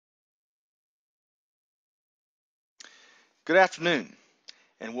Good afternoon,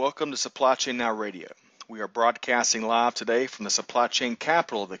 and welcome to Supply Chain Now Radio. We are broadcasting live today from the supply chain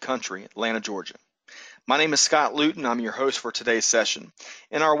capital of the country, Atlanta, Georgia. My name is Scott Luton. I'm your host for today's session.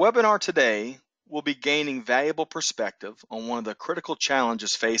 In our webinar today, we'll be gaining valuable perspective on one of the critical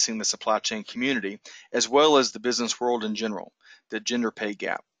challenges facing the supply chain community, as well as the business world in general, the gender pay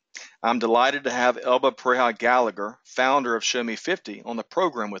gap. I'm delighted to have Elba Pareja-Gallagher, founder of Show Me 50, on the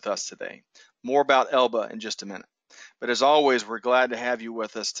program with us today. More about Elba in just a minute. But as always, we're glad to have you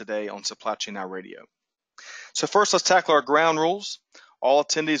with us today on Supply Chain Now Radio. So first, let's tackle our ground rules. All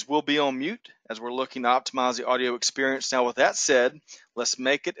attendees will be on mute as we're looking to optimize the audio experience. Now, with that said, let's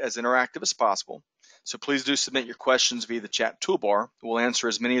make it as interactive as possible. So please do submit your questions via the chat toolbar. We'll answer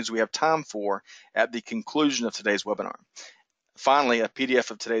as many as we have time for at the conclusion of today's webinar. Finally, a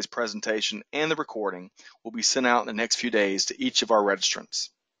PDF of today's presentation and the recording will be sent out in the next few days to each of our registrants.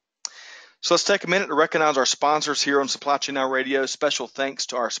 So let's take a minute to recognize our sponsors here on Supply Chain Now Radio. Special thanks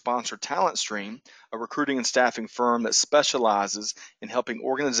to our sponsor, TalentStream, a recruiting and staffing firm that specializes in helping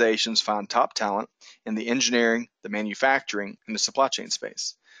organizations find top talent in the engineering, the manufacturing, and the supply chain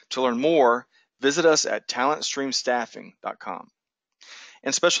space. To learn more, visit us at talentstreamstaffing.com.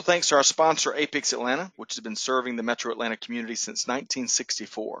 And special thanks to our sponsor, APICS Atlanta, which has been serving the Metro Atlanta community since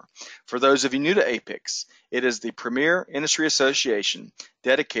 1964. For those of you new to APICS, it is the premier industry association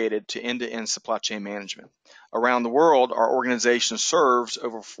dedicated to end-to-end supply chain management. Around the world, our organization serves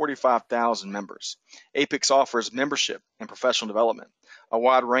over 45,000 members. APICS offers membership and professional development, a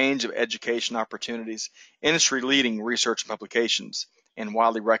wide range of education opportunities, industry-leading research and publications, and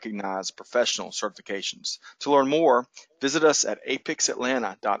widely recognized professional certifications. To learn more, visit us at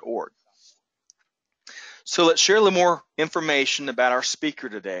apicsatlanta.org. So let's share a little more information about our speaker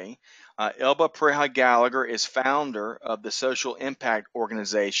today. Elba Pareja-Gallagher is founder of the social impact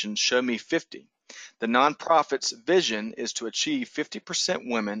organization Show Me 50. The nonprofit's vision is to achieve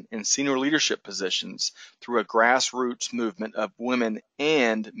 50% women in senior leadership positions through a grassroots movement of women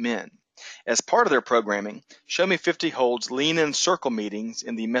and men. As part of their programming, Show Me 50 holds lean-in circle meetings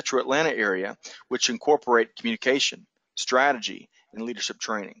in the Metro Atlanta area, which incorporate communication, strategy, and leadership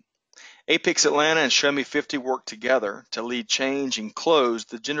training. APICS Atlanta and Show Me 50 work together to lead change and close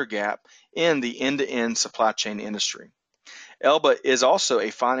the gender gap in the end-to-end supply chain industry. Elba is also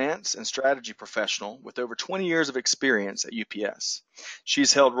a finance and strategy professional with over 20 years of experience at UPS.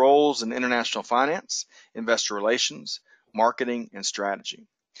 She's held roles in international finance, investor relations, marketing, and strategy.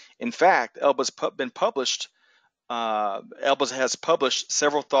 In fact, Elba has published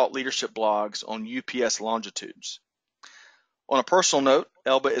several thought leadership blogs on UPS longitudes. On a personal note,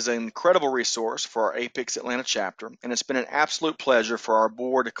 Elba is an incredible resource for our APICS Atlanta chapter, and it's been an absolute pleasure for our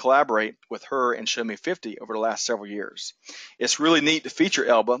board to collaborate with her and Show Me 50 over the last several years. It's really neat to feature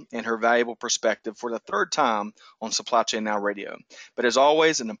Elba and her valuable perspective for the third time on Supply Chain Now Radio. But as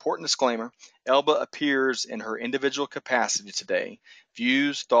always, an important disclaimer, Elba appears in her individual capacity today.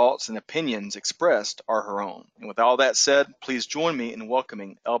 Views, thoughts, and opinions expressed are her own. And with all that said, please join me in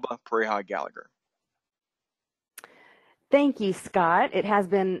welcoming Elba Pareja-Gallagher. Thank you, Scott. It has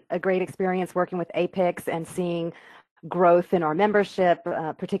been a great experience working with APICS and seeing growth in our membership,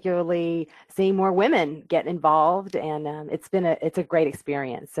 particularly seeing more women get involved, and it's a great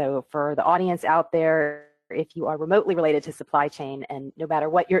experience. So for the audience out there, if you are remotely related to supply chain, and no matter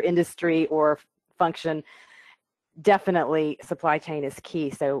what your industry or function, definitely supply chain is key.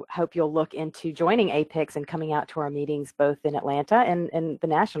 So hope you'll look into joining APICS and coming out to our meetings both in Atlanta and the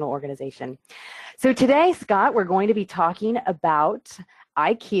national organization. So today, Scott, we're going to be talking about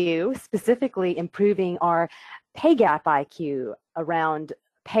IQ, specifically improving our pay gap IQ around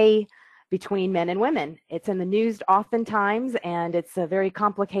pay between men and women. It's in the news oftentimes, and it's a very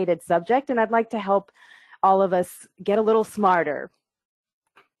complicated subject, and I'd like to help all of us get a little smarter.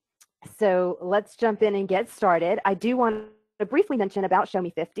 So let's jump in and get started. I do want to briefly mention about Show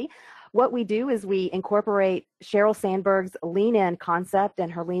Me 50. What we do is we incorporate Sheryl Sandberg's lean-in concept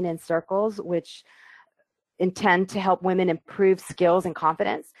and her lean-in circles, which intend to help women improve skills and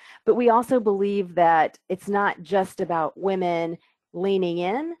confidence. But we also believe that it's not just about women leaning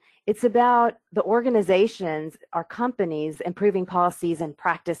in. It's about the organizations, our companies, improving policies and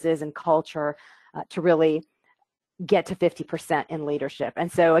practices and culture to really get to 50% in leadership.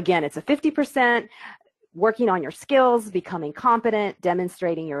 And so again, it's a 50% working on your skills, becoming competent,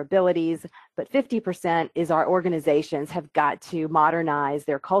 demonstrating your abilities, but 50% is our organizations have got to modernize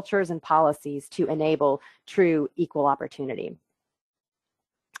their cultures and policies to enable true equal opportunity.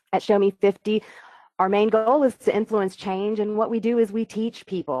 At Show Me 50, our main goal is to influence change, and what we do is we teach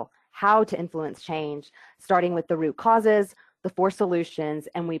people how to influence change, starting with the root causes, the 4 solutions,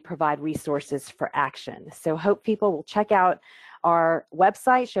 and we provide resources for action. So hope people will check out our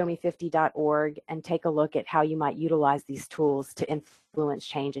website, showme50.org, and take a look at how you might utilize these tools to influence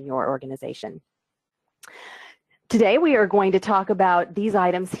change in your organization. Today, we are going to talk about these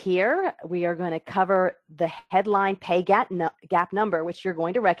items here. We are going to cover the headline pay gap number, which you're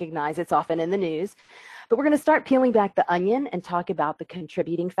going to recognize. It's often in the news. But we're going to start peeling back the onion and talk about the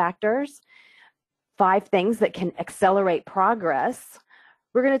contributing factors, 5 things that can accelerate progress.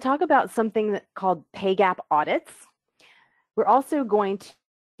 We're going to talk about something called pay gap audits. We're also going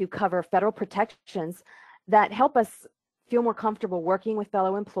to cover federal protections that help us feel more comfortable working with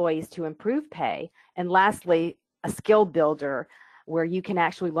fellow employees to improve pay. And lastly, a skill builder where you can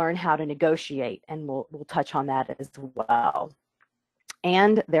actually learn how to negotiate, and we'll touch on that as well.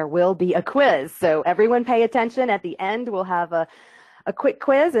 And there will be a quiz, so everyone pay attention. At the end, we'll have a quick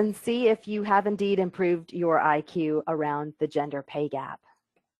quiz and see if you have indeed improved your IQ around the gender pay gap.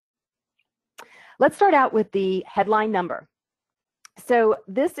 Let's start out with the headline number. So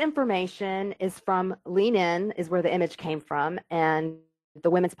this information is from Lean In, is where the image came from, and the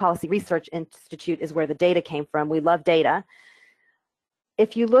Women's Policy Research Institute is where the data came from. We love data.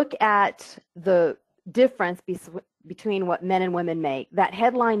 If you look at the difference between what men and women make, that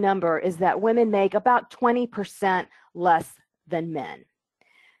headline number is that women make about 20% less than men.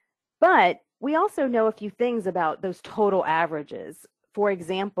 But we also know a few things about those total averages. For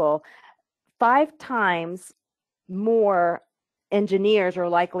example, 5 times more engineers are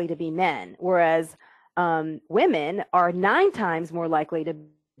likely to be men, whereas women are 9 times more likely to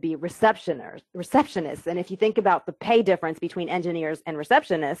be receptionists. And if you think about the pay difference between engineers and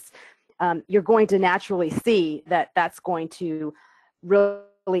receptionists, you're going to naturally see that that's going to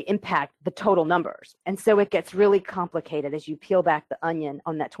really impact the total numbers. And so it gets really complicated as you peel back the onion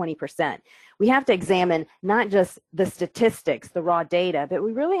on that 20%. We have to examine not just the statistics, the raw data, but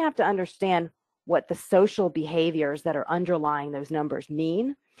we really have to understand what the social behaviors that are underlying those numbers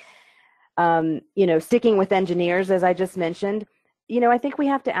mean. Sticking with engineers, as I just mentioned, I think we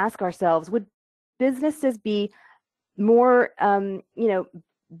have to ask ourselves, would businesses be more,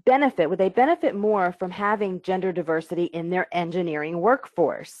 would they benefit more from having gender diversity in their engineering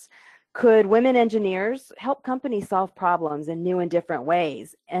workforce? Could women engineers help companies solve problems in new and different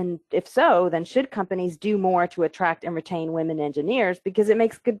ways? And if so, then should companies do more to attract and retain women engineers because it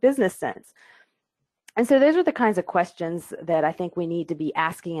makes good business sense? And so those are the kinds of questions that I think we need to be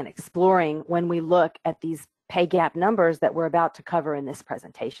asking and exploring when we look at these pay gap numbers that we're about to cover in this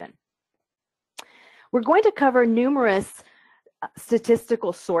presentation. We're going to cover numerous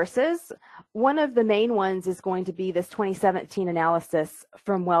statistical sources. One of the main ones is going to be this 2017 analysis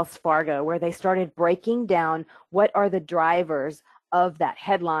from Wells Fargo, where they started breaking down what are the drivers of that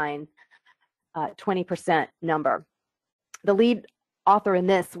headline 20% number. The lead author in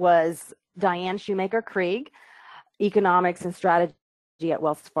this was Diane Shoemaker-Krieg, Economics and Strategy at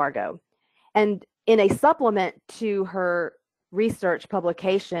Wells Fargo. And in a supplement to her research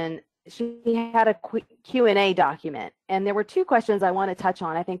publication, she had a Q&A document, and there were 2 questions I want to touch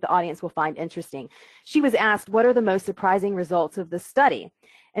on I think the audience will find interesting. She was asked, what are the most surprising results of the study?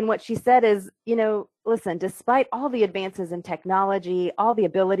 And what she said is, listen, despite all the advances in technology, all the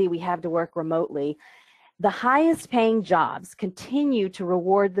ability we have to work remotely, the highest paying jobs continue to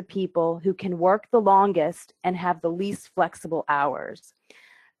reward the people who can work the longest and have the least flexible hours.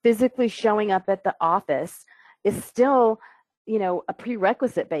 Physically showing up at the office is still, a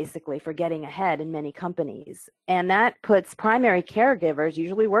prerequisite basically for getting ahead in many companies. And that puts primary caregivers,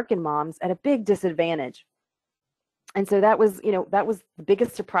 usually working moms, at a big disadvantage. And so that was the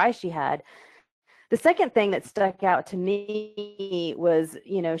biggest surprise she had. The second thing that stuck out to me was,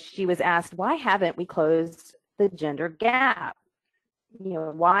 she was asked, why haven't we closed the gender gap?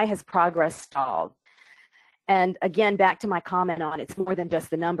 Why has progress stalled? And again, back to my comment on it's more than just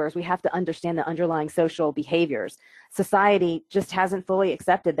the numbers. We have to understand the underlying social behaviors. Society just hasn't fully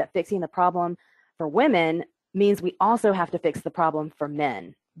accepted that fixing the problem for women means we also have to fix the problem for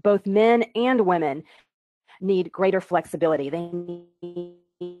men. Both men and women need greater flexibility. They need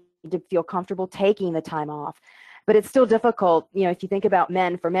to feel comfortable taking the time off. But it's still difficult, if you think about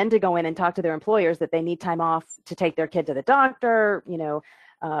men, for men to go in and talk to their employers that they need time off to take their kid to the doctor,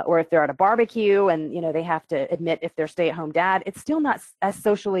 or if they're at a barbecue and, they have to admit if they're stay-at-home dad, it's still not as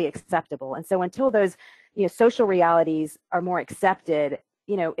socially acceptable. And so until those, social realities are more accepted,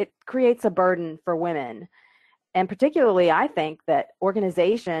 it creates a burden for women. And particularly, I think that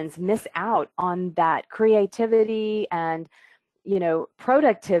organizations miss out on that creativity and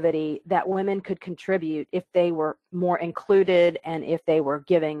productivity that women could contribute if they were more included and if they were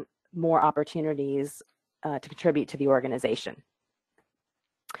giving more opportunities to contribute to the organization.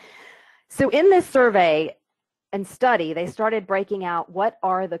 So in this survey and study, they started breaking out what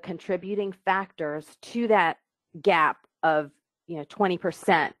are the contributing factors to that gap of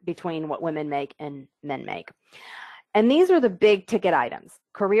 20% between what women make and men make. And these are the big ticket items: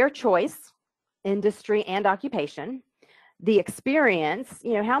 career choice, industry and occupation, the experience,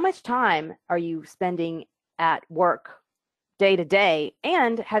 how much time are you spending at work day to day,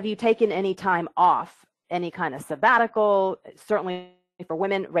 and have you taken any time off, any kind of sabbatical? Certainly for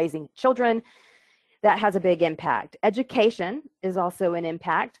women, raising children, that has a big impact. Education is also an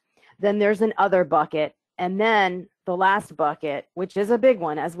impact. Then there's an other bucket. And then the last bucket, which is a big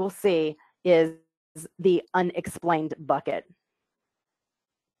one, as we'll see, is the unexplained bucket.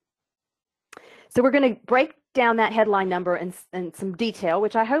 So we're going to break down that headline number in some detail,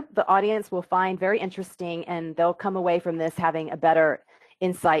 which I hope the audience will find very interesting, and they'll come away from this having a better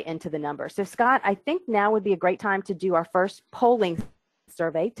insight into the number. So Scott, I think now would be a great time to do our first polling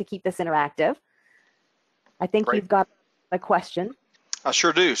survey to keep this interactive. I think You've got a question. I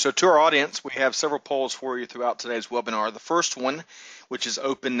sure do. So to our audience, we have several polls for you throughout today's webinar. The first one, which is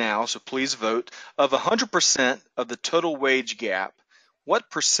open now, so please vote. Of 100% of the total wage gap,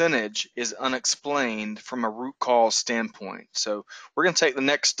 what percentage is unexplained from a root cause standpoint? So we're going to take the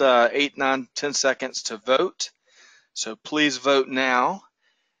next 8, 9, 10 seconds to vote. So please vote now.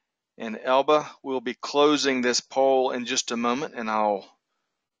 And Elba will be closing this poll in just a moment, and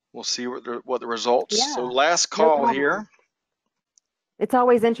we'll see what the results. Yeah, so last call here. It's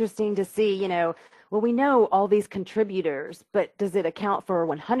always interesting to see, well, we know all these contributors, but does it account for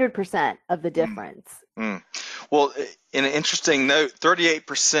 100% of the difference? Well, in an interesting note,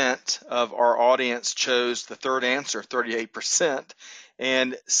 38% of our audience chose the third answer, 38%,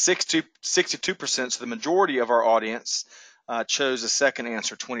 and 62%, so the majority of our audience chose the second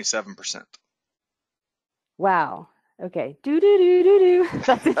answer, 27%. Wow. Okay.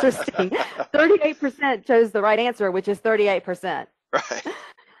 That's interesting. 38% chose the right answer, which is 38%. Right.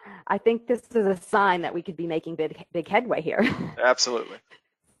 I think this is a sign that we could be making big headway here. Absolutely.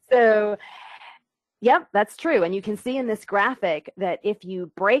 So, yep, that's true. And you can see in this graphic that if you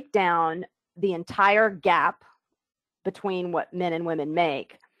break down the entire gap between what men and women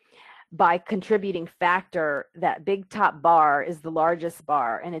make by contributing factor, that big top bar is the largest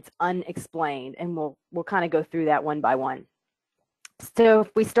bar, and it's unexplained. And we'll kind of go through that one by one. So if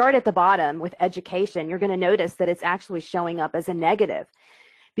we start at the bottom with education, you're going to notice that it's actually showing up as a negative,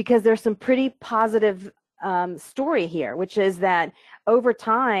 because there's some pretty positive story here, which is that over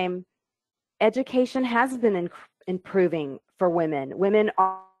time, education has been improving for women. Women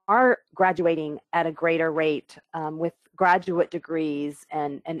are graduating at a greater rate with graduate degrees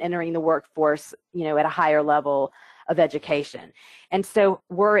and entering the workforce, at a higher level of education. And so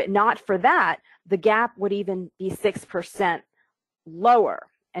were it not for that, the gap would even be 6% lower.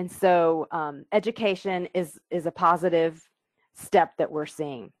 And so education is a positive step that we're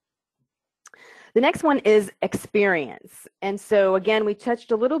seeing. The next one is experience. And so again, we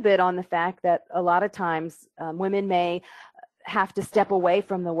touched a little bit on the fact that a lot of times women may have to step away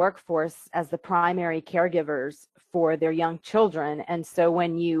from the workforce as the primary caregivers for their young children. And so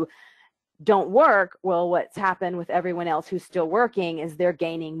when you don't work, well, what's happened with everyone else who's still working is they're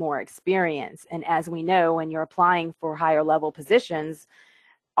gaining more experience. And as we know, when you're applying for higher level positions,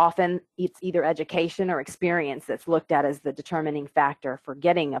 often it's either education or experience that's looked at as the determining factor for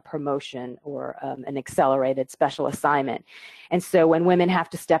getting a promotion or an accelerated special assignment. And so when women have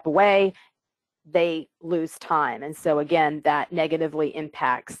to step away, they lose time. And so again, that negatively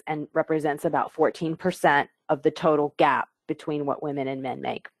impacts and represents about 14% of the total gap between what women and men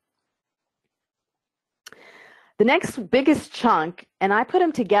make. The next biggest chunk, and I put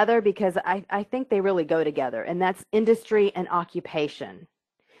them together because I think they really go together, and that's industry and occupation.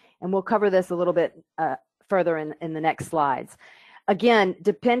 And we'll cover this a little bit further in the next slides. Again,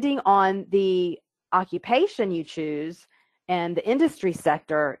 depending on the occupation you choose and the industry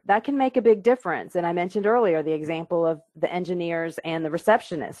sector, that can make a big difference. And I mentioned earlier the example of the engineers and the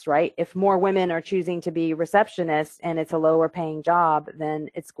receptionists, right? If more women are choosing to be receptionists and it's a lower paying job, then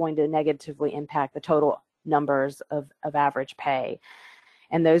it's going to negatively impact the total numbers of average pay.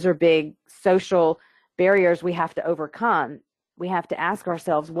 And those are big social barriers we have to overcome. We have to ask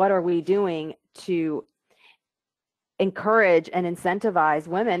ourselves, what are we doing to encourage and incentivize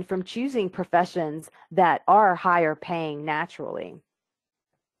women from choosing professions that are higher paying naturally?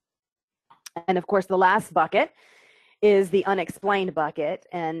 And of course, the last bucket is the unexplained bucket.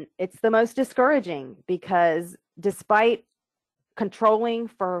 And it's the most discouraging because despite controlling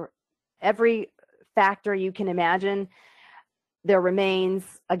for every factor you can imagine, there remains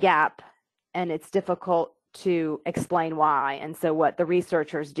a gap and it's difficult to explain why. And so what the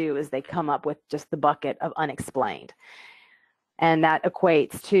researchers do is they come up with just the bucket of unexplained. And that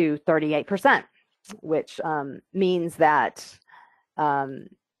equates to 38%, which means that,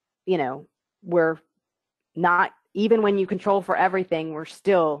 you know, we're not, even when you control for everything, we're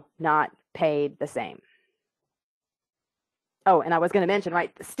still not paid the same. Oh, and I was going to mention,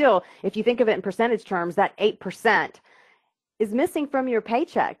 right, still, if you think of it in percentage terms, that 8% is missing from your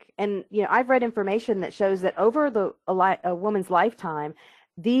paycheck. And, you know, I've read information that shows that over a woman's lifetime,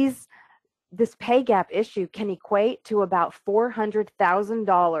 this pay gap issue can equate to about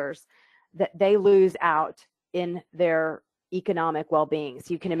 $400,000 that they lose out in their economic well-being.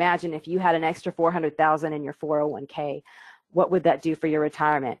 So you can imagine if you had an extra $400,000 in your 401k, what would that do for your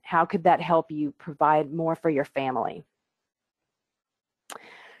retirement? How could that help you provide more for your family?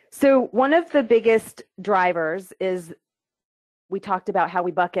 So one of the biggest drivers is, we talked about how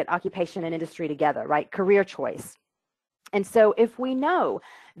we bucket occupation and industry together, right? Career choice. And so if we know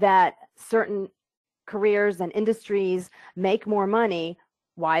that certain careers and industries make more money,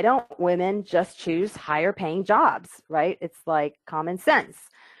 why don't women just choose higher paying jobs, right? It's like common sense.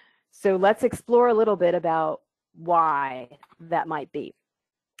 So let's explore a little bit about why that might be.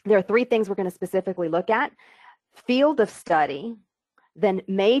 There are 3 things we're going to specifically look at: field of study, then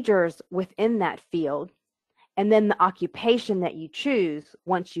majors within that field, and then the occupation that you choose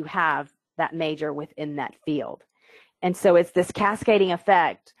once you have that major within that field. And so it's this cascading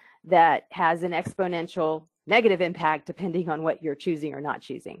effect that has an exponential negative impact depending on what you're choosing or not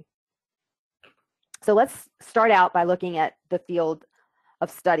choosing. So let's start out by looking at the field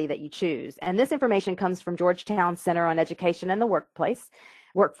of study that you choose. And this information comes from Georgetown Center on Education and the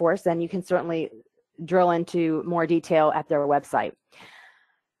Workforce, and you can certainly drill into more detail at their website.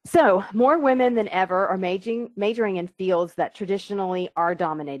 So more women than ever are majoring in fields that traditionally are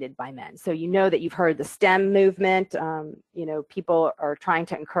dominated by men. So you know that you've heard the STEM movement. You know, people are trying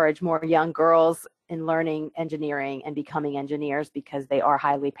to encourage more young girls in learning engineering and becoming engineers because they are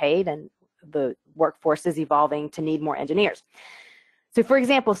highly paid, and the workforce is evolving to need more engineers. So for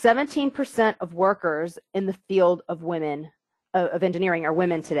example, 17% of workers in the field of engineering are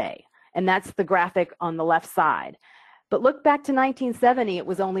women today. And that's the graphic on the left side. But look back to 1970, it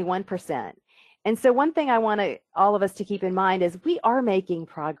was only 1%. And so one thing I want all of us to keep in mind is we are making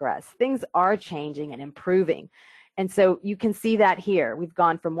progress. Things are changing and improving. And so you can see that here. We've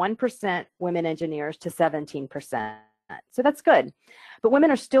gone from 1% women engineers to 17%. So that's good. But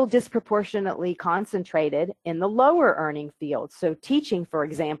women are still disproportionately concentrated in the lower earning fields. So teaching, for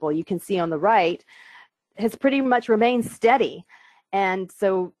example, you can see on the right, has pretty much remained steady. And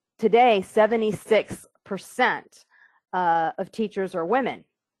so today, 76% of teachers are women.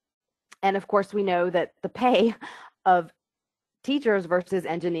 And of course, we know that the pay of teachers versus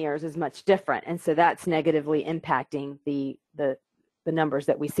engineers is much different. And so that's negatively impacting the numbers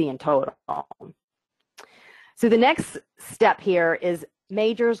that we see in total. So the next step here is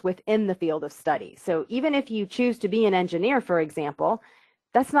majors within the field of study. So even if you choose to be an engineer, for example,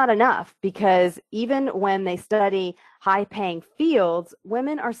 that's not enough, because even when they study high-paying fields,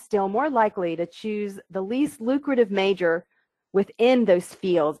 women are still more likely to choose the least lucrative major within those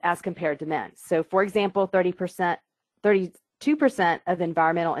fields as compared to men. So for example, 32% of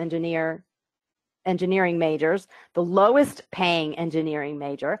environmental engineering majors, the lowest paying engineering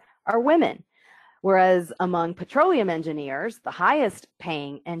major, are women. Whereas among petroleum engineers, the highest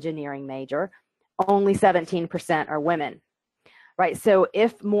paying engineering major, only 17% are women. Right, so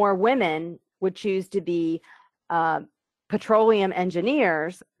if more women would choose to be petroleum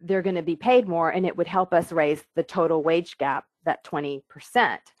engineers, they're going to be paid more, and it would help us raise the total wage gap, that 20%.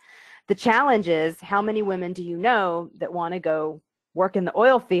 The challenge is, how many women do you know that want to go work in the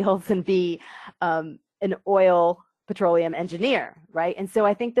oil fields and be an petroleum engineer, right? And so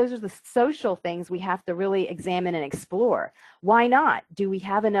I think those are the social things we have to really examine and explore. Why not? Do we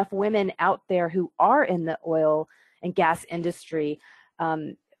have enough women out there who are in the oil and gas industry,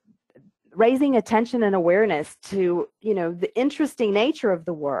 raising attention and awareness to, you know, the interesting nature of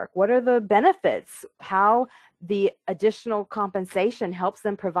the work? What are the benefits? How the additional compensation helps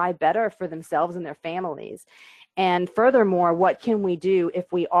them provide better for themselves and their families? And furthermore, what can we do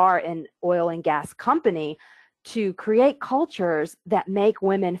if we are an oil and gas company to create cultures that make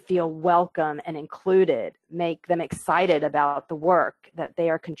women feel welcome and included, make them excited about the work that they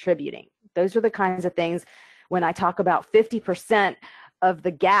are contributing? Those are the kinds of things. When I talk about 50% of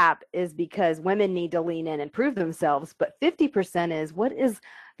the gap is because women need to lean in and prove themselves, but 50% is, what is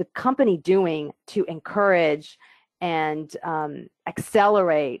the company doing to encourage and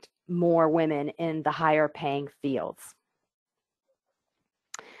accelerate more women in the higher paying fields?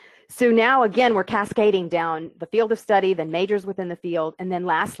 So now, again, we're cascading down the field of study, then majors within the field, and then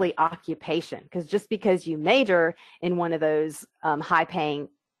lastly, occupation. Because just because you major in one of those high-paying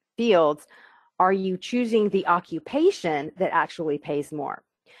fields, are you choosing the occupation that actually pays more?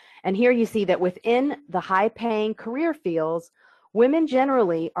 And here you see that within the high-paying career fields, women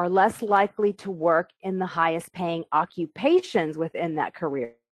generally are less likely to work in the highest-paying occupations within that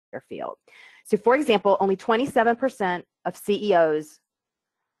career field. So, for example, only 27% of CEOs,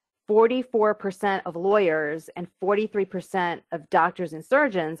 44% of lawyers, and 43% of doctors and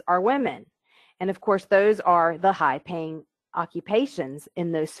surgeons are women. And of course, those are the high-paying occupations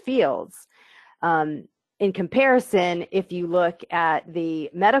in those fields. In comparison, if you look at the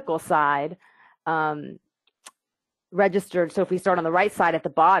medical side, registered, so if we start on the right side at the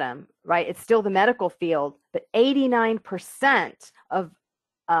bottom, right, it's still the medical field, but 89% of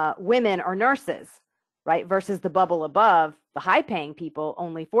women are nurses, right, versus the bubble above, the high-paying people,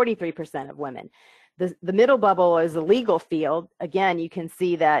 only 43% of women. The middle bubble is the legal field. Again, you can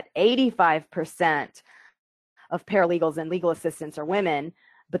see that 85% of paralegals and legal assistants are women,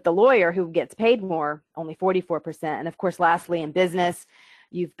 but the lawyer who gets paid more, only 44%. And of course, lastly, in business,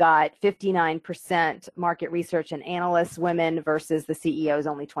 you've got 59% market research and analysts women versus the CEOs,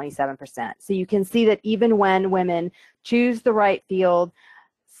 only 27%. So you can see that even when women choose the right field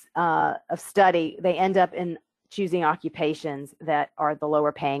of study, they end up in choosing occupations that are the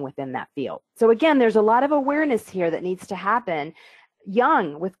lower paying within that field. So again, there's a lot of awareness here that needs to happen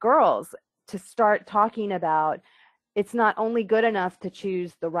young with girls to start talking about it's not only good enough to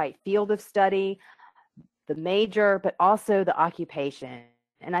choose the right field of study, the major, but also the occupation.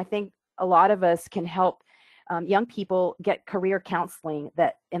 And I think a lot of us can help young people get career counseling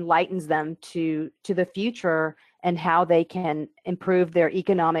that enlightens them to the future and how they can improve their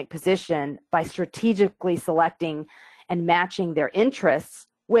economic position by strategically selecting and matching their interests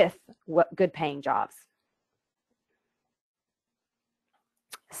with what good paying jobs.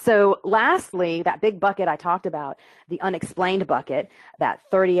 So lastly, that big bucket I talked about, the unexplained bucket, that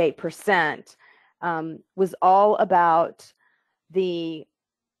 38%, was all about the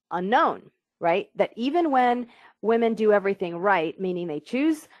unknown, right? That even when women do everything right, meaning they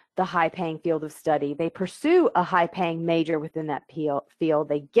choose the high-paying field of study, they pursue a high-paying major within that field,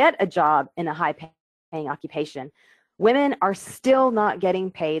 they get a job in a high-paying occupation, women are still not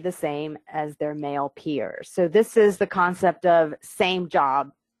getting paid the same as their male peers. So this is the concept of same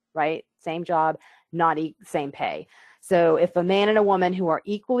job, right? Same job, not same pay. So if a man and a woman who are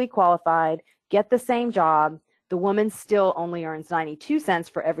equally qualified get the same job, the woman still only earns 92 cents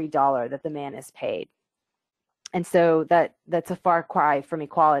for every dollar that the man is paid. And so that's a far cry from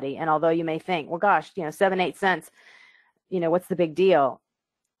equality. And although you may think, well, gosh, 7, 8 cents, what's the big deal?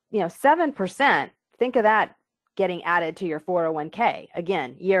 7%, think of that getting added to your 401k,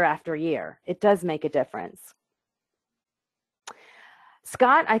 again, year after year. It does make a difference.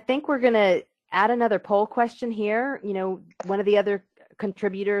 Scott, I think we're going to add another poll question here. One of the other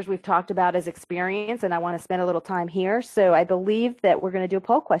contributors we've talked about is experience, and I want to spend a little time here. So I believe that we're going to do a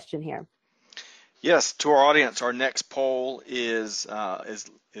poll question here. Yes, to our audience, our next poll is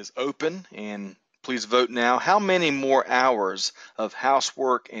open, and please vote now. How many more hours of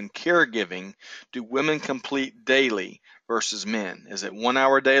housework and caregiving do women complete daily versus men? Is it 1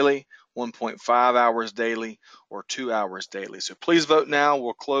 hour daily, 1.5 hours daily, or 2 hours daily? So please vote now.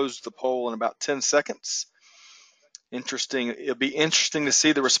 We'll close the poll in about 10 seconds. Interesting. It'll be interesting to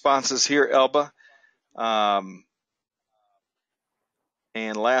see the responses here, Elba. And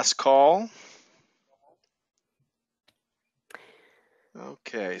last call.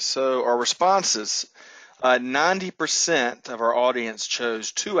 Okay, so our responses, 90% of our audience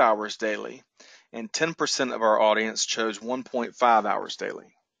chose 2 hours daily, and 10% of our audience chose 1.5 hours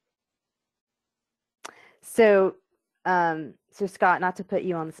daily. So Scott, not to put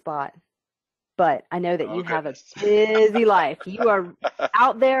you on the spot, but I know that you have a busy life. You are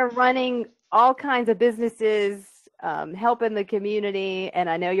out there running all kinds of businesses, helping the community, and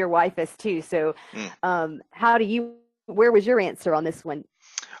I know your wife is too. So where was your answer on this one?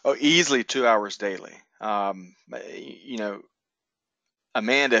 Oh, easily 2 hours daily.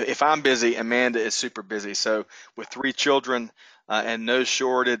 Amanda, if I'm busy, Amanda is super busy. So with 3 children and no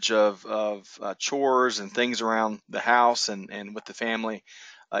shortage of chores and things around the house and with the family,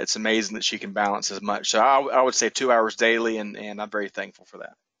 it's amazing that she can balance as much. So I would say 2 hours daily, and I'm very thankful for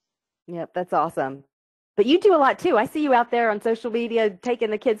that. Yep, that's awesome. But you do a lot too. I see you out there on social media taking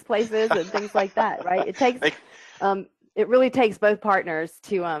the kids places and things like that, right? It really takes both partners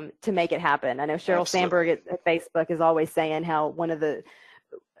to make it happen. I know Sheryl Sandberg at Facebook is always saying how one of the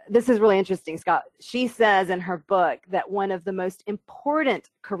this is really interesting, Scott. She says in her book that one of the most important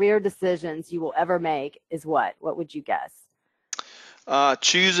career decisions you will ever make is what? What would you guess?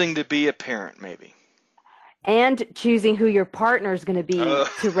 Choosing to be a parent, maybe. And choosing who your partner is going to be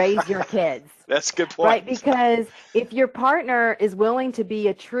to raise your kids. That's a good point. Right? Because if your partner is willing to be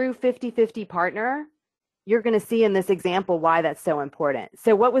a true 50-50 partner, you're going to see in this example why that's so important.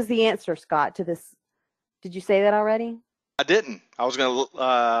 So what was the answer, Scott, to this? Did you say that already? I didn't. I was going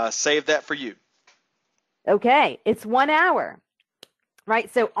to save that for you. Okay. It's 1 hour,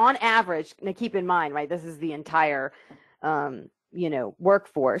 right? So on average, now keep in mind, right, this is the entire,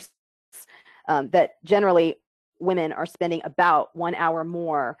 workforce, that generally women are spending about 1 hour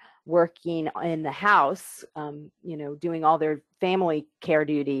more working in the house, doing all their family care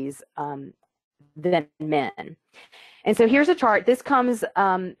duties than men. And so here's a chart. This comes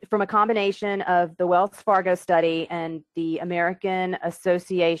from a combination of the Wells Fargo study and the American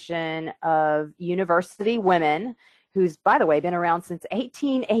Association of University Women, who's, by the way, been around since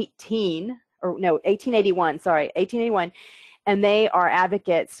 1881. And they are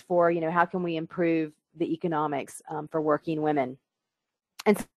advocates for, how can we improve the economics for working women.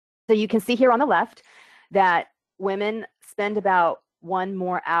 And so you can see here on the left that women spend about 1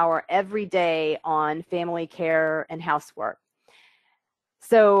 more hour every day on family care and housework.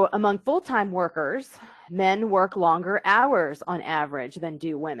 So among full-time workers, men work longer hours on average than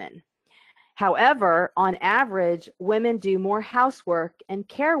do women. However, on average, women do more housework and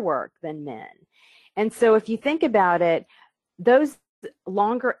care work than men. And so if you think about it, those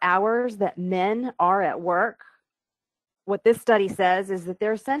longer hours that men are at work, what this study says is that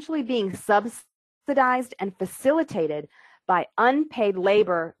they're essentially being subsidized and facilitated by unpaid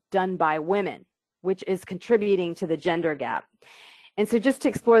labor done by women, which is contributing to the gender gap. And so just to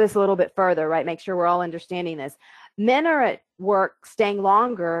explore this a little bit further, right, make sure we're all understanding this. Men are at work staying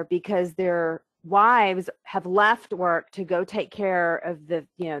longer because their wives have left work to go take care of the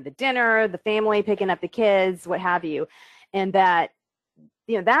dinner, the family, picking up the kids, what have you. And that,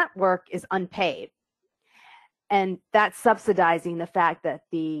 that work is unpaid. And that's subsidizing the fact that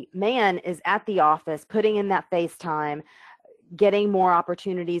the man is at the office, putting in that face time, getting more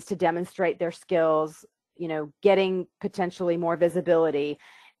opportunities to demonstrate their skills, getting potentially more visibility,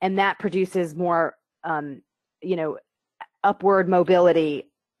 and that produces more, upward mobility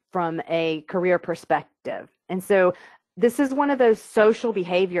from a career perspective. And so this is one of those social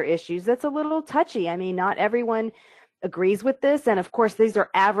behavior issues that's a little touchy. I mean, not everyone agrees with this. And of course, these are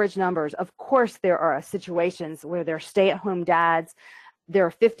average numbers. Of course, there are situations where there are stay-at-home dads. There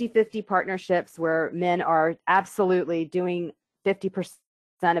are 50-50 partnerships where men are absolutely doing 50%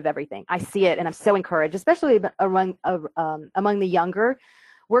 of everything. I see it, and I'm so encouraged, especially among the younger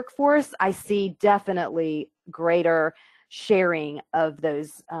workforce. I see definitely greater sharing of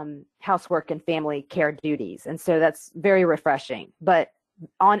those housework and family care duties. And so that's very refreshing. But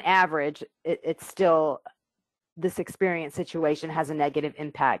on average, it's still, this experience situation has a negative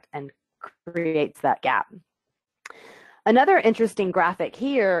impact and creates that gap. Another interesting graphic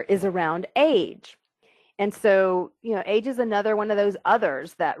here is around age. And so, age is another one of those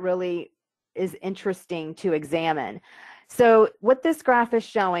others that really is interesting to examine. So what this graph is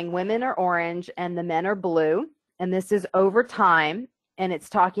showing, women are orange and the men are blue. And this is over time. And it's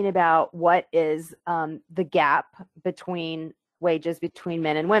talking about what is the gap between wages between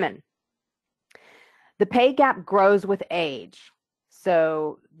men and women. The pay gap grows with age.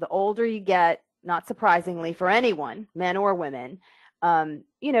 So the older you get, not surprisingly for anyone, men or women,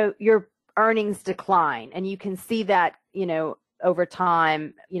 your earnings decline. And you can see that, over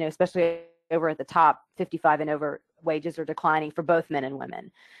time, especially over at the top, 55 and over, wages are declining for both men and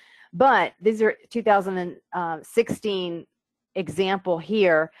women. But these are 2016 example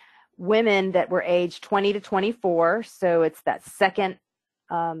here, women that were aged 20 to 24. So it's that second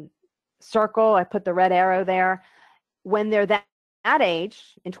circle. I put the red arrow there. When they're that age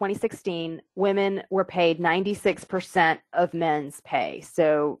in 2016, women were paid 96% of men's pay.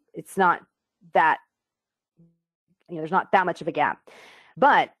 So it's not that, there's not that much of a gap.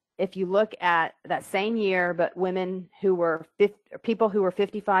 But if you look at that same year, but women who were people who were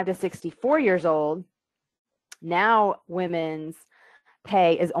 55 to 64 years old, now women's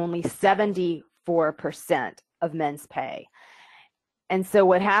pay is only 74% of men's pay. And so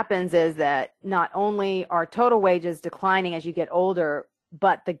what happens is that not only are total wages declining as you get older,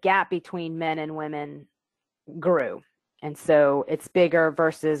 but the gap between men and women grew. And so it's bigger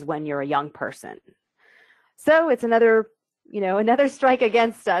versus when you're a young person. So it's another strike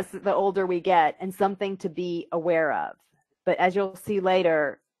against us the older we get, and something to be aware of. But as you'll see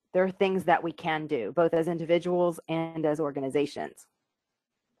later, there are things that we can do, both as individuals and as organizations.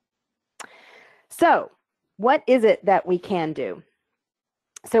 So what is it that we can do?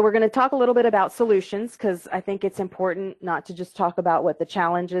 So we're going to talk a little bit about solutions, because I think it's important not to just talk about what the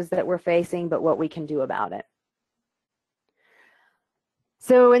challenges that we're facing, but what we can do about it.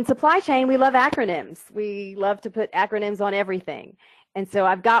 So in supply chain, we love acronyms. We love to put acronyms on everything. And so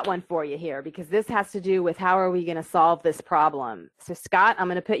I've got one for you here, because this has to do with how are we going to solve this problem. So Scott, I'm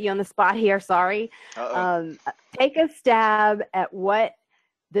going to put you on the spot here. Sorry. Take a stab at what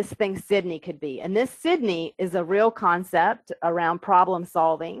this thing Sydney could be. And this Sydney is a real concept around problem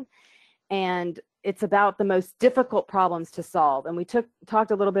solving. And it's about the most difficult problems to solve. And we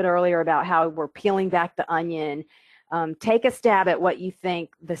talked a little bit earlier about how we're peeling back the onion. Take a stab at what you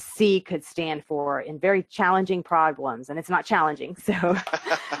think the C could stand for in very challenging problems, and it's not challenging. So,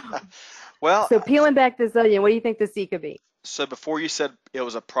 well, so peeling back this onion, what do you think the C could be? So before you said it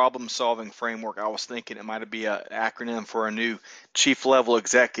was a problem-solving framework, I was thinking it might be an acronym for a new chief-level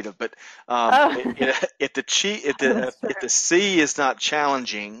executive. But if the C is not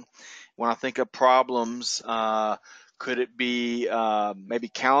challenging, when I think of problems, could it be maybe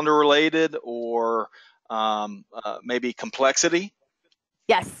calendar-related or maybe complexity?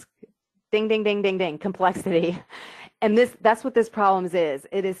 Yes. Ding, ding, ding, ding, ding. Complexity. And that's what this problem is.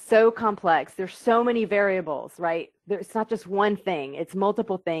 It is so complex. There's so many variables, right? It's not just one thing. It's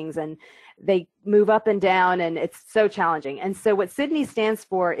multiple things, and they move up and down, and it's so challenging. And so what Sydney stands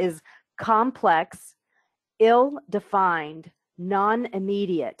for is complex, ill-defined,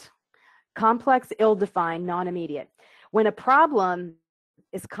 non-immediate. Complex, ill-defined, non-immediate. When a problem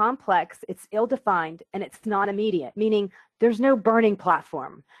is complex, it's ill-defined, and it's not immediate, meaning there's no burning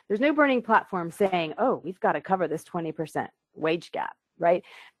platform. There's no burning platform saying, oh, we've got to cover this 20% wage gap, right?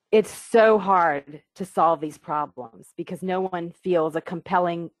 It's so hard to solve these problems because no one feels a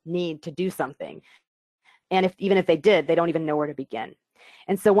compelling need to do something. And even if they did, they don't even know where to begin.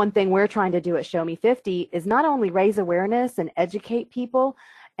 And so one thing we're trying to do at Show Me 50 is not only raise awareness and educate people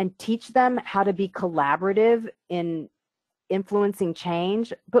and teach them how to be collaborative in influencing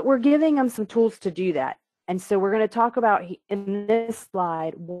change, but we're giving them some tools to do that. And so we're going to talk about in this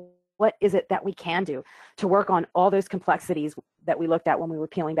slide, what is it that we can do to work on all those complexities that we looked at when we were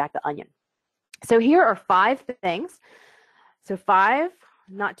peeling back the onion. So here are 5 things. So 5,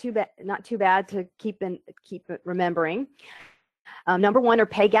 not too bad to keep remembering. Number 1 are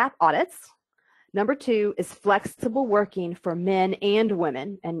pay gap audits. Number 2 is flexible working for men and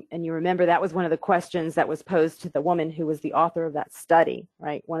women. And you remember that was one of the questions that was posed to the woman who was the author of that study,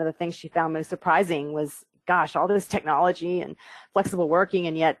 right? One of the things she found most surprising was, gosh, all this technology and flexible working,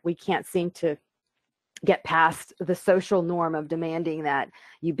 and yet we can't seem to get past the social norm of demanding that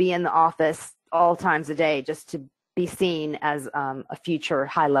you be in the office all times a day just to be seen as a future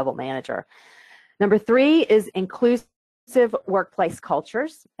high-level manager. Number 3 is inclusive workplace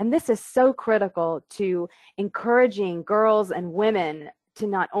cultures. And this is so critical to encouraging girls and women to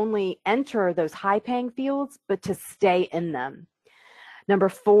not only enter those high-paying fields, but to stay in them. Number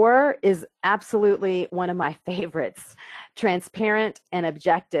 4 is absolutely one of my favorites, transparent and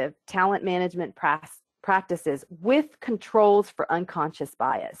objective talent management practices with controls for unconscious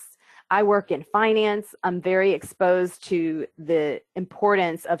bias. I work in finance. I'm very exposed to the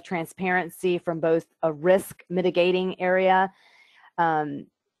importance of transparency from both a risk mitigating area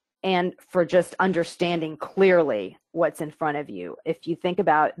and for just understanding clearly what's in front of you. If you think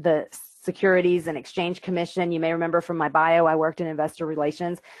about the Securities and Exchange Commission, you may remember from my bio, I worked in investor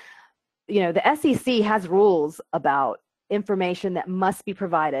relations. You know, the SEC has rules about information that must be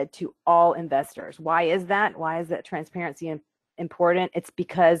provided to all investors. Why is that? Why is that transparency important? It's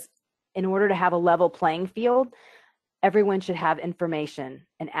because in order to have a level playing field, everyone should have information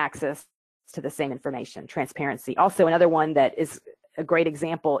and access to the same information, transparency. Also, another one that is a great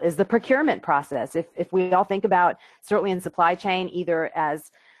example is the procurement process. If we all think about, certainly in supply chain, either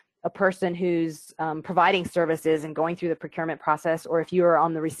as a person who's providing services and going through the procurement process, or if you're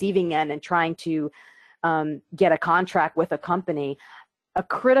on the receiving end and trying to get a contract with a company, a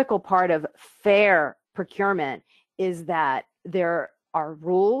critical part of fair procurement is that there are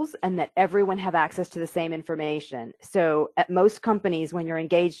rules and that everyone have access to the same information. So at most companies, when you're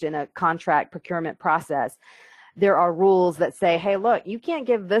engaged in a contract procurement process, there are rules that say, hey, look, you can't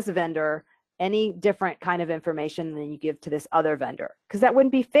give this vendor any different kind of information than you give to this other vendor, because that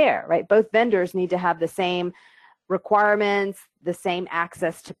wouldn't be fair, right? Both vendors need to have the same requirements, the same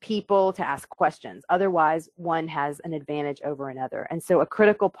access to people to ask questions. Otherwise, one has an advantage over another. And so a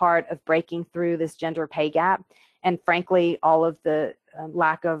critical part of breaking through this gender pay gap, and frankly, all of the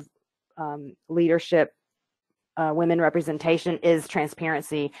lack of leadership women representation is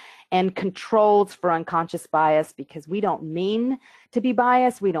transparency and controls for unconscious bias, because we don't mean to be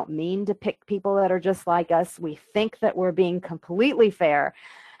biased. We don't mean to pick people that are just like us. We think that we're being completely fair,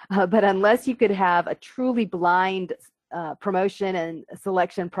 but unless you could have a truly blind promotion and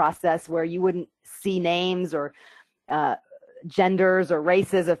selection process where you wouldn't see names or genders or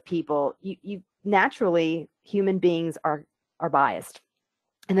races of people, you naturally, human beings are biased.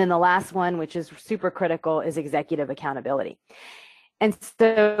 And then the last one, which is super critical, is executive accountability. And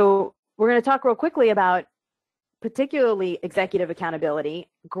so we're going to talk real quickly about particularly executive accountability.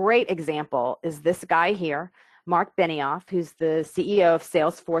 Great example is this guy here, Mark Benioff, who's the CEO of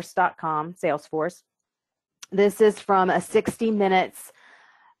Salesforce.com, Salesforce. This is from a 60 Minutes,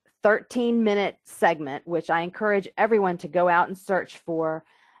 13-minute segment, which I encourage everyone to go out and search for.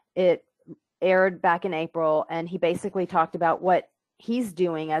 It aired back in April, and he basically talked about what he's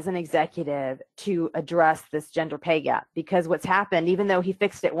doing as an executive to address this gender pay gap. Because what's happened, even though he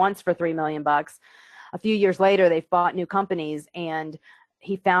fixed it once for $3 million, a few years later, they've bought new companies, and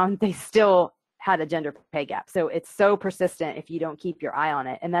he found they still had a gender pay gap. So it's so persistent if you don't keep your eye on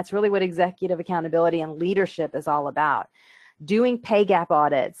it. And that's really what executive accountability and leadership is all about. Doing pay gap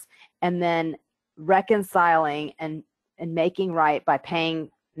audits and then reconciling and making right by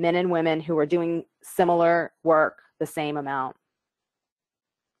paying men and women who are doing similar work the same amount.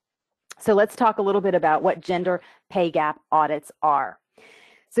 So let's talk a little bit about what gender pay gap audits are.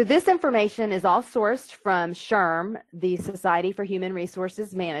 So this information is all sourced from SHRM, the Society for Human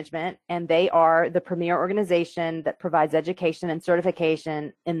Resources Management, and they are the premier organization that provides education and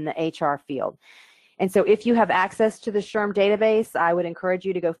certification in the HR field. And so if you have access to the SHRM database, I would encourage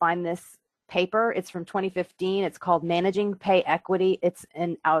you to go find this paper. It's from 2015. It's called Managing Pay Equity. It's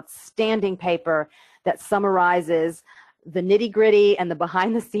an outstanding paper that summarizes the nitty-gritty and the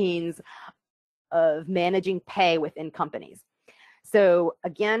behind the scenes of managing pay within companies. So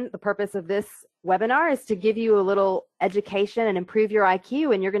again, the purpose of this webinar is to give you a little education and improve your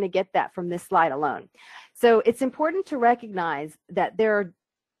IQ, and you're going to get that from this slide alone. So it's important to recognize that there are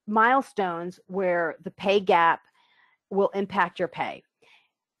milestones where the pay gap will impact your pay.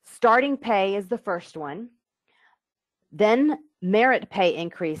 Starting pay is the first one. Then merit pay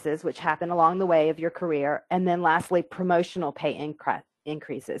increases, which happen along the way of your career. And then lastly, promotional pay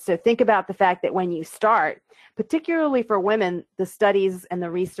increases. So think about the fact that when you start, particularly for women, the studies and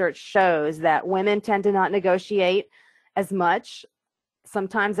the research shows that women tend to not negotiate as much,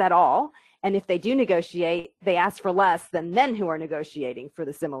 sometimes at all. And if they do negotiate, they ask for less than men who are negotiating for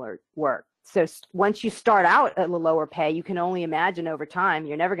the similar work. So once you start out at a lower pay, you can only imagine over time,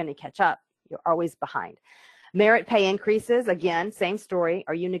 you're never going to catch up. You're always behind. Merit pay increases, again, same story.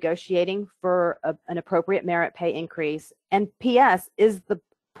 Are you negotiating for an appropriate merit pay increase? And PS, is the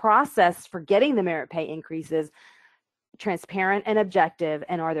process for getting the merit pay increases transparent and objective?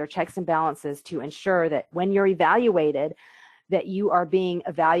 And are there checks and balances to ensure that when you're evaluated, that you are being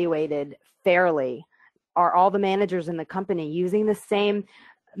evaluated fairly? Are all the managers in the company using the same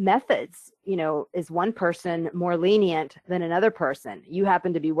methods? You know, is one person more lenient than another person? You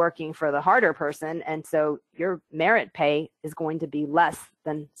happen to be working for the harder person, and so your merit pay is going to be less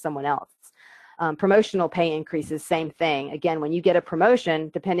than someone else. Promotional pay increases, same thing. Again, when you get a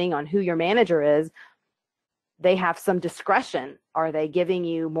promotion, depending on who your manager is, they have some discretion. Are they giving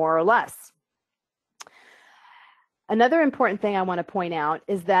you more or less? Another important thing I want to point out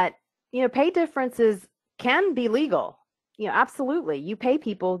is that, you know, pay differences can be legal. You know, absolutely. You pay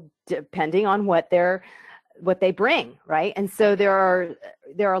people depending on what they bring, right? And so there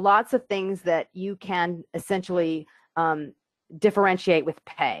are lots of things that you can essentially differentiate with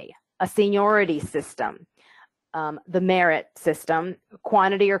pay. A seniority system, the merit system,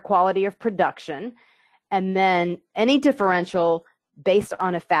 quantity or quality of production, and then any differential based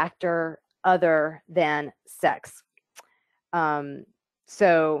on a factor other than sex.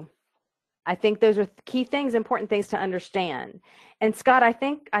 So I think those are key things, important things to understand. And Scott, I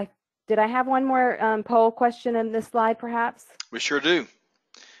think did I have one more poll question in this slide, perhaps? We sure do.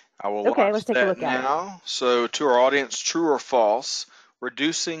 I will okay, let's take a look now. at it. So to our audience, true or false,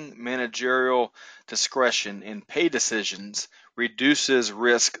 reducing managerial discretion in pay decisions reduces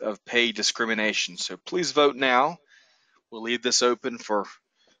risk of pay discrimination. So please vote now. We'll leave this open for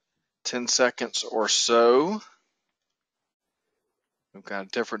 10 seconds or so. We've got a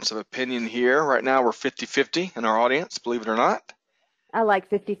difference of opinion here. Right now we're 50-50 in our audience, believe it or not. I like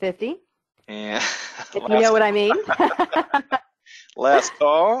 50-50. And if you know what I mean. Last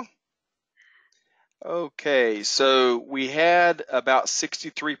call. Okay, so we had about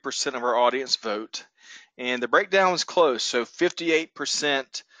 63% of our audience vote, and the breakdown was close. So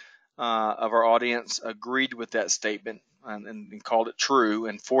 58% of our audience agreed with that statement and called it true,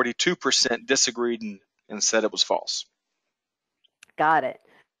 and 42% disagreed and said it was false. Got it.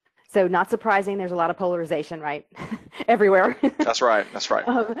 So not surprising, there's a lot of polarization, right? Everywhere. That's right. That's right.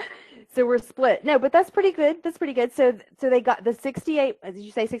 So we're split. No, but that's pretty good. That's pretty good. So they got the 68, did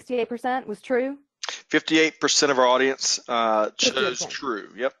you say 68% was true? 58% of our audience chose true.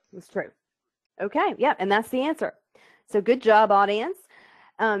 Yep. It was true. Okay. Yeah. And that's the answer. So good job, audience.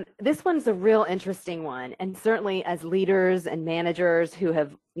 This one's a real interesting one. And certainly as leaders and managers who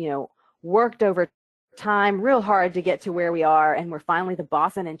have, worked over time real hard to get to where we are, and we're finally the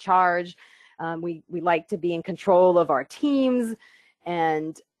boss and in charge. We like to be in control of our teams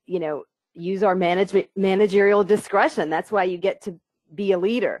and, use our managerial discretion. That's why you get to be a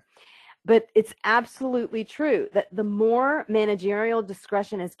leader. But it's absolutely true that the more managerial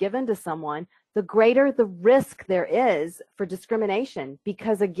discretion is given to someone, the greater the risk there is for discrimination.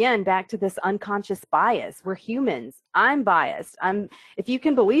 Because again, back to this unconscious bias, we're humans. I'm biased. If you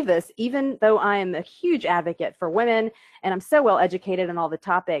can believe this, even though I am a huge advocate for women and I'm so well educated on all the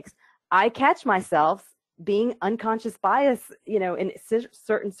topics, I catch myself being unconscious bias, in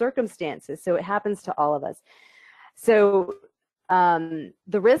certain circumstances. So it happens to all of us. So the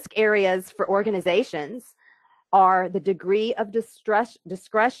risk areas for organizations are the degree of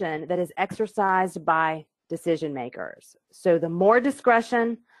discretion that is exercised by decision makers. So the more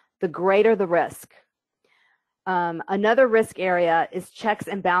discretion, the greater the risk. Another risk area is checks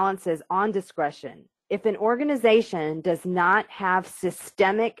and balances on discretion. If an organization does not have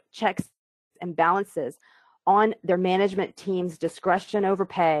systemic checks and balances on their management team's discretion over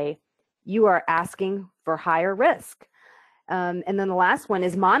pay, you are asking for higher risk. And then the last one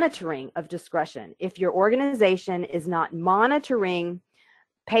is monitoring of discretion. If your organization is not monitoring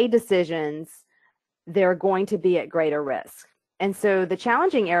pay decisions, they're going to be at greater risk. And so the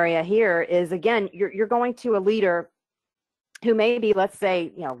challenging area here is, again, you're going to a leader who may be, let's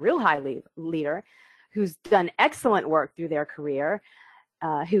say, real high leader, who's done excellent work through their career,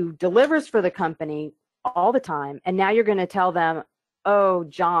 who delivers for the company all the time. And now you're going to tell them, oh,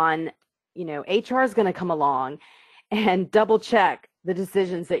 John, HR is going to come along and double check the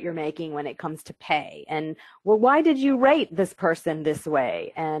decisions that you're making when it comes to pay. And, well, why did you rate this person this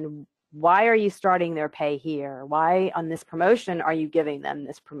way? And why are you starting their pay here? Why on this promotion are you giving them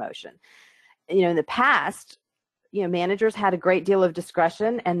this promotion? In the past, managers had a great deal of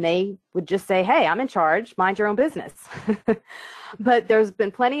discretion and they would just say, hey, I'm in charge, mind your own business. But there's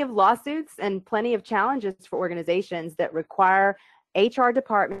been plenty of lawsuits and plenty of challenges for organizations that require HR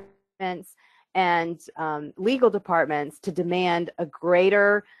departments and legal departments to demand a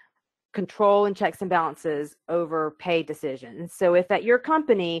greater control and checks and balances over pay decisions. So if at your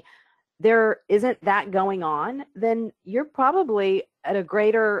company there isn't that going on, then you're probably at a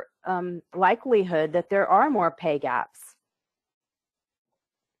greater likelihood that there are more pay gaps.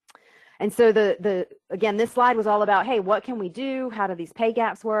 And so again, this slide was all about, hey, what can we do? How do these pay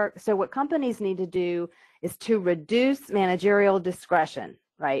gaps work? So what companies need to do is to reduce managerial discretion,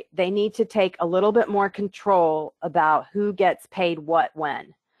 right? They need to take a little bit more control about who gets paid what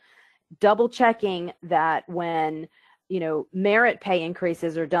when. Double checking that when merit pay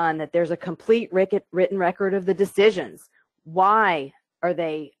increases are done, that there's a complete written record of the decisions. Why are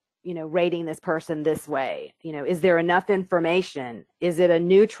they, rating this person this way? Is there enough information? Is it a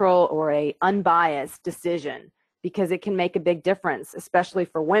neutral or a unbiased decision? Because it can make a big difference, especially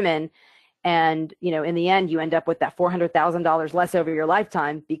for women. And, in the end, you end up with that $400,000 less over your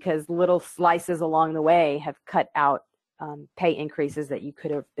lifetime because little slices along the way have cut out pay increases that you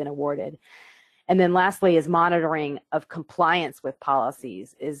could have been awarded. And then lastly is monitoring of compliance with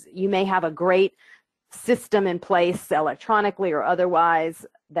policies. Is you may have a great system in place electronically or otherwise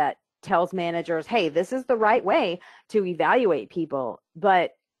that tells managers, hey, this is the right way to evaluate people.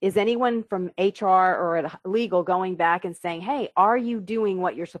 But is anyone from HR or at legal going back and saying, hey, are you doing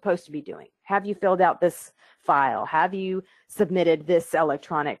what you're supposed to be doing? Have you filled out this file? Have you submitted this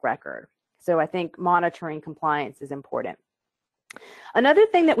electronic record? So I think monitoring compliance is important. Another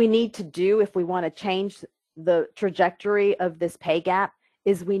thing that we need to do if we want to change the trajectory of this pay gap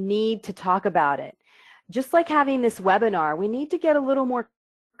is we need to talk about it. Just like having this webinar, we need to get a little more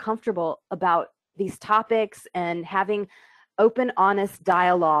comfortable about these topics and having open, honest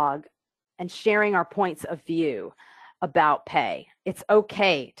dialogue and sharing our points of view about pay. It's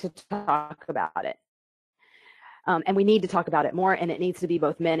okay to talk about it. And we need to talk about it more, and it needs to be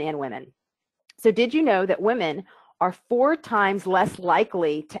both men and women. So did you know that women are 4 times less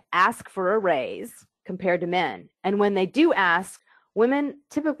likely to ask for a raise compared to men? And when they do ask, women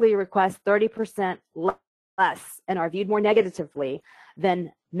typically request 30% less and are viewed more negatively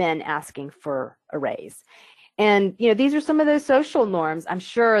than men asking for a raise. And, these are some of those social norms. I'm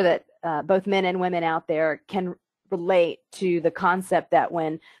sure that both men and women out there can relate to the concept that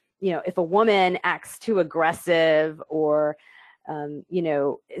when, if a woman acts too aggressive or,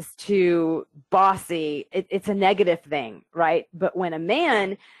 is too bossy, it's a negative thing, right? But when a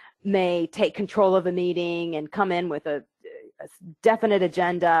man may take control of a meeting and come in with a definite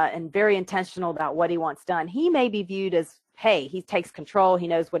agenda and very intentional about what he wants done, he may be viewed as, hey, he takes control, he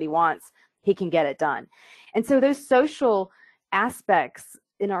knows what he wants, he can get it done. And so those social aspects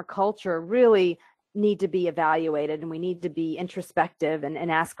in our culture really need to be evaluated, and we need to be introspective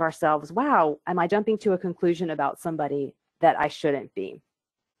and ask ourselves, wow, am I jumping to a conclusion about somebody that I shouldn't be?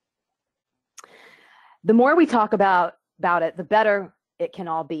 The more we talk about it, the better it can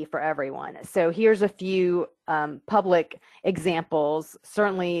all be for everyone. So here's a few public examples.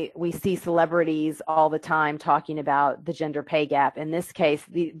 Certainly we see celebrities all the time talking about the gender pay gap. In this case,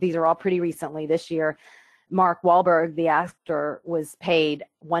 these are all pretty recently. This year, Mark Wahlberg, the actor, was paid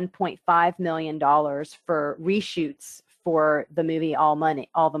 $1.5 million for reshoots for the movie All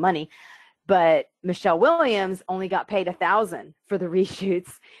the Money. But Michelle Williams only got paid $1,000 for the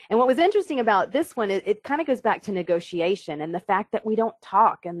reshoots. And what was interesting about this one, it kind of goes back to negotiation and the fact that we don't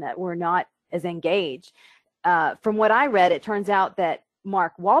talk and that we're not as engaged. From what I read, it turns out that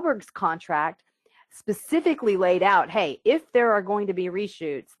Mark Wahlberg's contract specifically laid out, hey, if there are going to be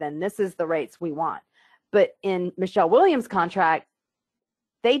reshoots, then this is the rates we want. But in Michelle Williams' contract,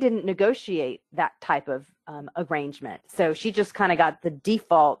 they didn't negotiate that type of arrangement. So she just kind of got the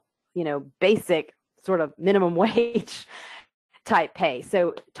default, basic sort of minimum wage type pay.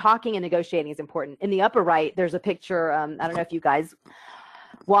 So talking and negotiating is important. In the upper right, there's a picture. I don't know if you guys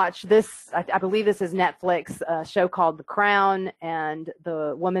watch this. I believe this is Netflix, a show called The Crown. And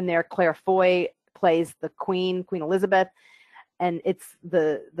the woman there, Claire Foy, plays the Queen Elizabeth. And it's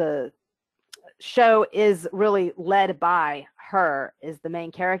the show is really led by her as the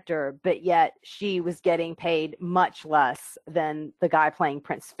main character, but yet she was getting paid much less than the guy playing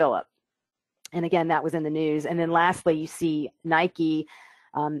Prince Philip. And again, that was in the news. And then lastly, you see Nike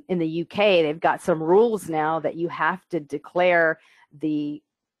in the UK, they've got some rules now that you have to declare the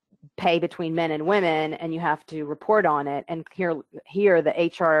pay between men and women, and you have to report on it. And here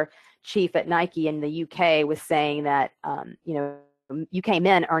the HR chief at Nike in the UK was saying that, UK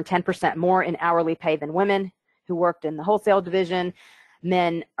men earn 10% more in hourly pay than women who worked in the wholesale division.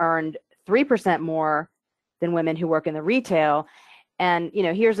 Men earned 3% more than women who work in the retail. And,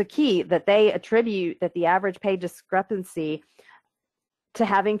 here's a key that they attribute that the average pay discrepancy to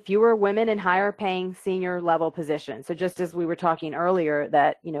having fewer women in higher paying senior level positions. So just as we were talking earlier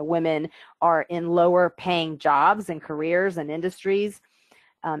that, women are in lower paying jobs and careers and industries.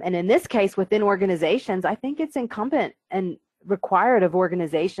 And in this case, within organizations, I think it's incumbent and required of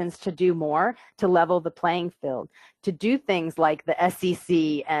organizations to do more to level the playing field, to do things like the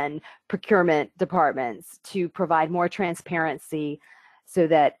SEC and procurement departments to provide more transparency so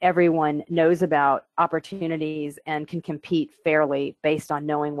that everyone knows about opportunities and can compete fairly based on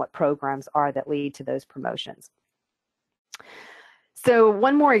knowing what programs are that lead to those promotions. So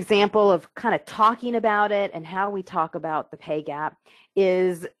one more example of kind of talking about it and how we talk about the pay gap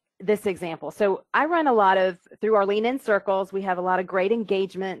is this example. So I run through our Lean In circles, we have a lot of great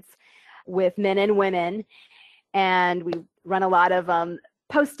engagements with men and women, and we run a lot of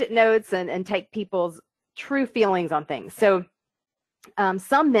Post-it notes and take people's true feelings on things. So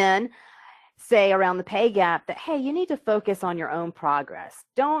some men say around the pay gap that, hey, you need to focus on your own progress.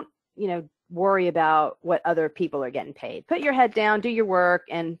 Don't, worry about what other people are getting paid. Put your head down, do your work,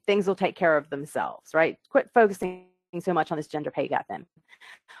 and things will take care of themselves, right? Quit focusing so much on this gender pay gap then.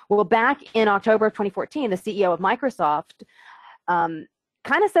 Well, back in October of 2014, the CEO of Microsoft kind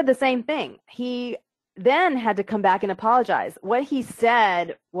of said the same thing. He then had to come back and apologize. What he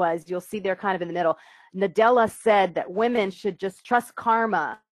said was, you'll see there kind of in the middle, Nadella said that women should just trust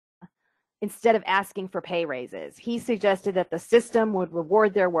karma instead of asking for pay raises. He suggested that the system would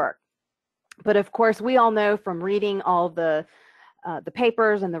reward their work. But of course, we all know from reading all the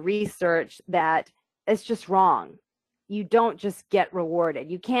papers and the research that it's just wrong. You don't just get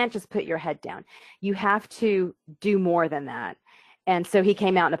rewarded. You can't just put your head down. You have to do more than that. And so he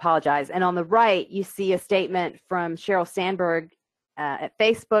came out and apologized. And on the right, you see a statement from Sheryl Sandberg at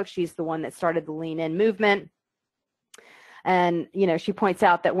Facebook. She's the one that started the Lean In movement. And, she points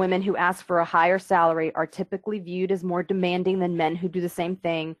out that women who ask for a higher salary are typically viewed as more demanding than men who do the same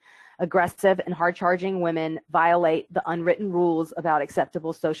thing. Aggressive and hard-charging women violate the unwritten rules about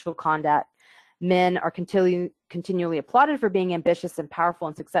acceptable social conduct. Men are continually applauded for being ambitious and powerful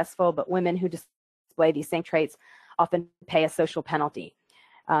and successful, but women who display these same traits often pay a social penalty.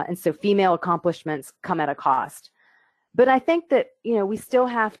 And so female accomplishments come at a cost. But I think that, we still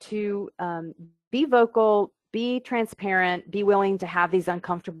have to be vocal, be transparent, be willing to have these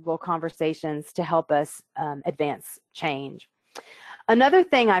uncomfortable conversations to help us advance change. Another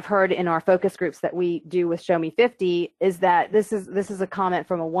thing I've heard in our focus groups that we do with Show Me 50 is that this is a comment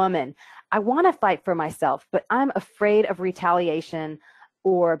from a woman. I want to fight for myself, but I'm afraid of retaliation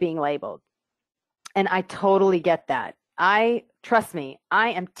or being labeled. And I totally get that. Trust me, I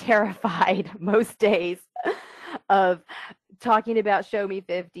am terrified most days of talking about Show Me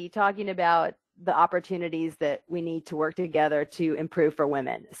 50, talking about the opportunities that we need to work together to improve for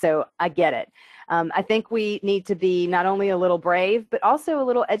women. So I get it. I think we need to be not only a little brave, but also a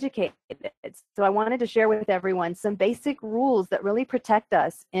little educated. So I wanted to share with everyone some basic rules that really protect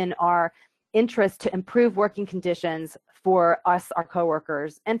us in our interest to improve working conditions for us, our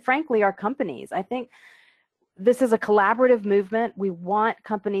coworkers, and frankly, our companies. I think this is a collaborative movement. We want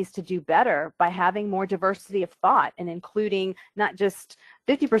companies to do better by having more diversity of thought and including not just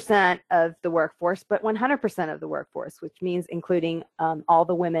 50% of the workforce, but 100% of the workforce, which means including all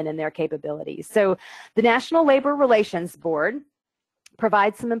the women and their capabilities. So the National Labor Relations Board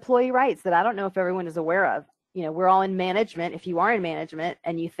provides some employee rights that I don't know if everyone is aware of. We're all in management. If you are in management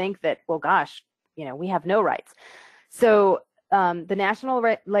and you think that, well, gosh, we have no rights. So the National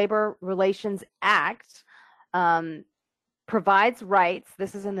Labor Relations Act provides rights,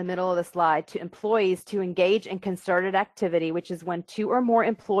 this is in the middle of the slide, to employees to engage in concerted activity, which is when two or more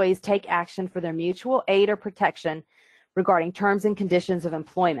employees take action for their mutual aid or protection regarding terms and conditions of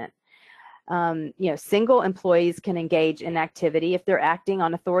employment. Single employees can engage in activity if they're acting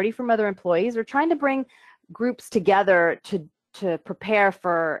on authority from other employees or trying to bring groups together to prepare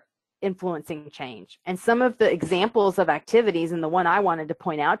for influencing change. And some of the examples of activities, and the one I wanted to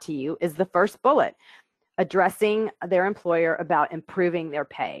point out to you is the first bullet, addressing their employer about improving their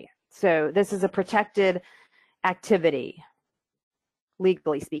pay. So this is a protected activity,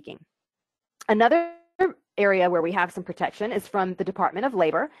 legally speaking. Another area where we have some protection is from the Department of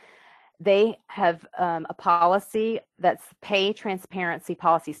Labor. They have a policy that's pay transparency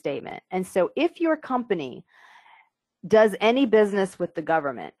policy statement. And so if your company does any business with the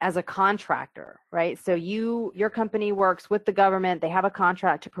government as a contractor, right? So your company works with the government. They have a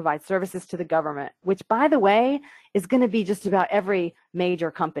contract to provide services to the government, which, by the way, is going to be just about every major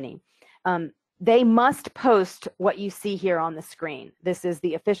company. They must post what you see here on the screen. This is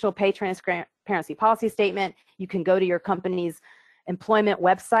the official pay transparency policy statement. You can go to your company's employment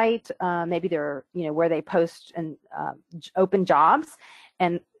website, maybe they're, where they post and open jobs,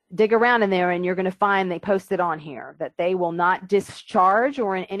 and dig around in there, and you're going to find they posted on here that they will not discharge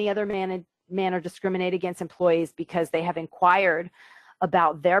or in any other manner discriminate against employees because they have inquired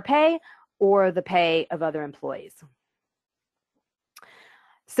about their pay or the pay of other employees.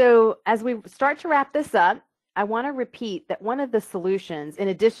 So as we start to wrap this up, I want to repeat that one of the solutions, in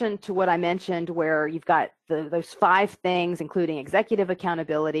addition to what I mentioned, where you've got those 5 things, including executive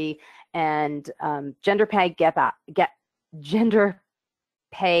accountability and gender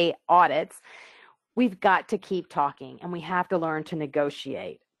pay audits, we've got to keep talking and we have to learn to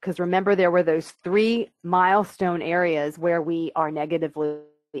negotiate. Because remember, there were those 3 milestone areas where we are negatively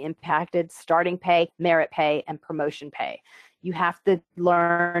impacted: starting pay, merit pay, and promotion pay. You have to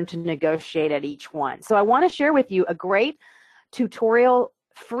learn to negotiate at each one. So I want to share with you a great tutorial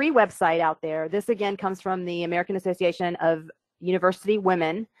free website out there. This again comes from the American Association of University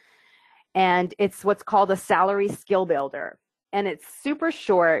Women, and it's what's called a salary skill builder. And it's super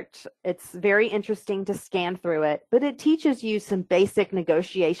short. It's very interesting to scan through it, but it teaches you some basic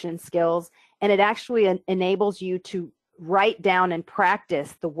negotiation skills, and it actually enables you to write down and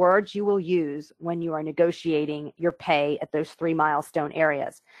practice the words you will use when you are negotiating your pay at those 3 milestone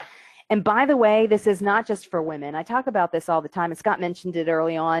areas. And by the way, this is not just for women. I talk about this all the time, and Scott mentioned it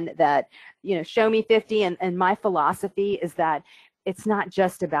early on that, Show Me 50 and my philosophy is that it's not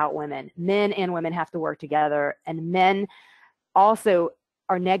just about women. Men and women have to work together, and men also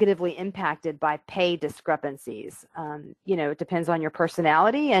are negatively impacted by pay discrepancies. It depends on your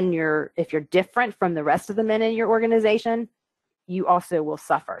personality, and if you're different from the rest of the men in your organization, you also will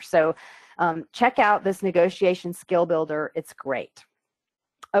suffer. So check out this negotiation skill builder. It's great.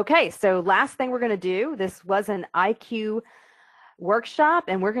 Okay, so last thing we're going to do, this was an IQ workshop,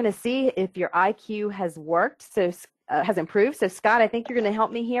 and we're going to see if your IQ has worked. So has improved. So Scott, I think you're going to help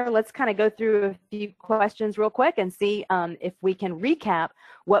me here. Let's kind of go through a few questions real quick and see if we can recap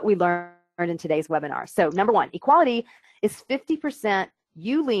what we learned in today's webinar. So number 1, equality is 50%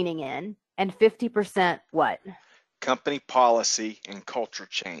 you leaning in and 50% what? Company policy and culture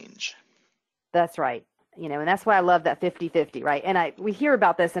change. That's right. And that's why I love that 50-50, right? And we hear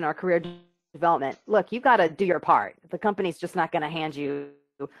about this in our career development. Look, you've got to do your part. The company's just not going to hand you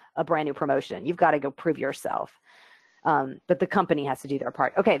a brand new promotion. You've got to go prove yourself. But the company has to do their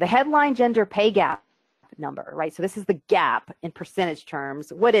part. Okay, the headline gender pay gap number, right? So this is the gap in percentage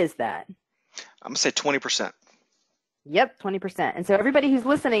terms. What is that? I'm going to say 20%. Yep, 20%. And so everybody who's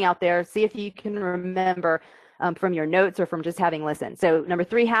listening out there, see if you can remember from your notes or from just having listened. So number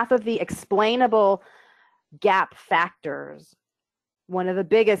 3, half of the explainable gap factors, one of the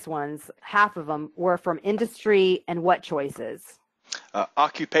biggest ones, half of them were from industry and what choices?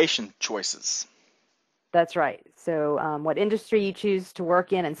 Occupation choices. That's right. So what industry you choose to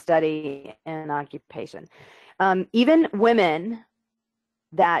work in and study and occupation. Even women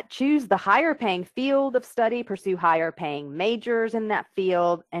that choose the higher paying field of study, pursue higher paying majors in that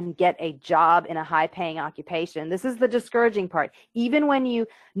field, and get a job in a high paying occupation. This is the discouraging part. Even when you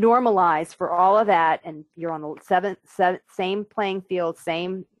normalize for all of that and you're on the same playing field,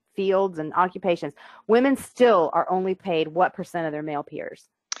 same fields and occupations, women still are only paid what percent of their male peers?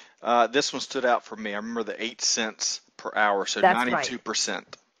 This one stood out for me. I remember the 8 cents per hour, so That's 92%.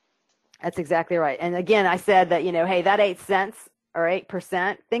 Right. That's exactly right. And again, I said that, hey, that 8 cents or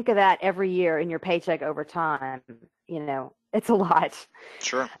 8%, think of that every year in your paycheck over time. It's a lot.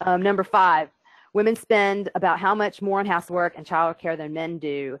 Sure. Number 5, women spend about how much more on housework and childcare than men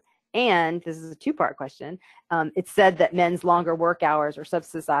do. And this is a 2-part question. It's said that men's longer work hours are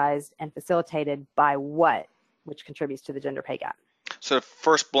subsidized and facilitated by what, which contributes to the gender pay gap? So the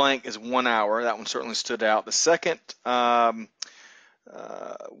first blank is 1 hour. That one certainly stood out. The second,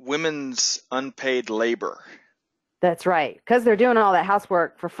 women's unpaid labor. That's right, because they're doing all that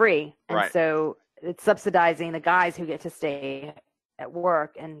housework for free, and right. So it's subsidizing the guys who get to stay at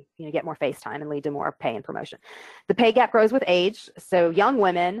work and get more face time and lead to more pay and promotion. The pay gap grows with age. So young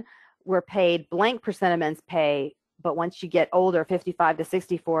women were paid blank percent of men's pay, but once you get older, 55 to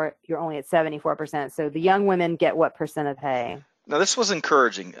 64, you're only at 74%. So the young women get what percent of pay? Now, this was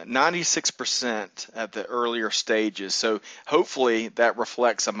encouraging, 96% at the earlier stages. So hopefully that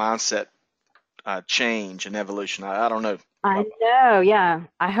reflects a mindset change and evolution. I don't know. I know, yeah.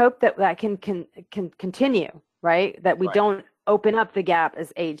 I hope that can continue, right? That we don't open up the gap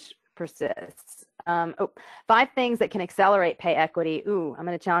as age persists. 5 things that can accelerate pay equity. Ooh, I'm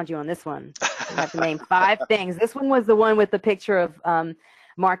going to challenge you on this one. You have to name 5 things. This one was the one with the picture of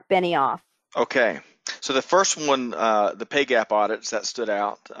Mark Benioff. Okay. So the first one, the pay gap audits, that stood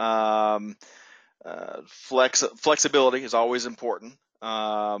out. Flexibility is always important.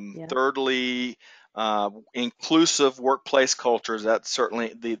 Thirdly, inclusive workplace cultures. That's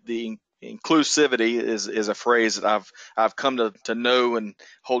certainly the inclusivity is a phrase that I've come to know and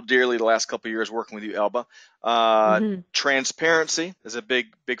hold dearly the last couple of years working with you, Elba. Transparency is a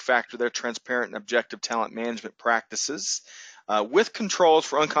big factor there. Transparent and objective talent management practices. With controls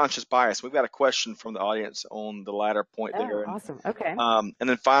for unconscious bias. We've got a question from the audience on the latter point there. Awesome. Okay. And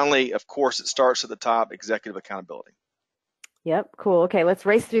then finally, of course, it starts at the top, executive accountability. Yep. Cool. Okay. Let's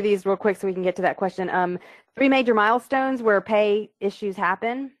race through these real quick so we can get to that question. 3 major milestones where pay issues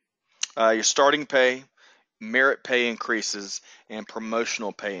happen. Your starting pay, merit pay increases, and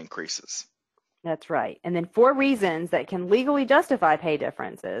promotional pay increases. That's right. And then 4 reasons that can legally justify pay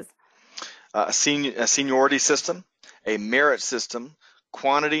differences. A seniority system, a merit system,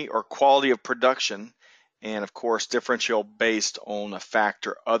 quantity or quality of production, and of course differential based on a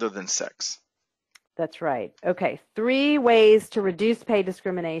factor other than sex. That's right. Okay, 3 ways to reduce pay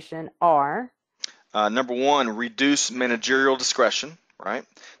discrimination are? Number 1, reduce managerial discretion, right?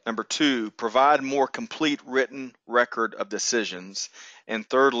 Number 2, provide more complete written record of decisions. And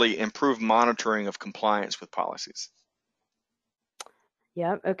thirdly, improve monitoring of compliance with policies.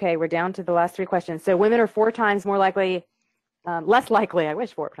 Yep. Okay, we're down to the last 3 questions. So women are 4 times more likely, less likely, I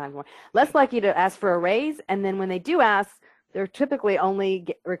wish 4 times more, less likely to ask for a raise. And then when they do ask, they're typically only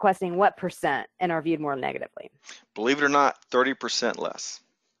requesting what percent and are viewed more negatively? Believe it or not, 30% less.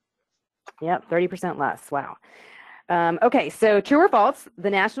 Yep, 30% less. Wow. Okay, so true or false, the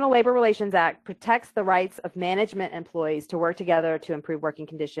National Labor Relations Act protects the rights of management employees to work together to improve working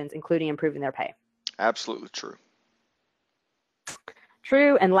conditions, including improving their pay? Absolutely true.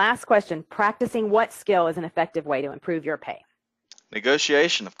 True. And last question, practicing what skill is an effective way to improve your pay?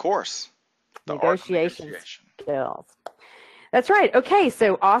 Negotiation, of course. Negotiation skills. That's right. Okay,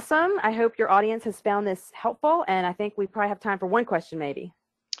 so awesome. I hope your audience has found this helpful, and I think we probably have time for one question maybe.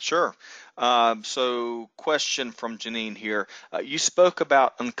 Sure. So question from Janine here. You spoke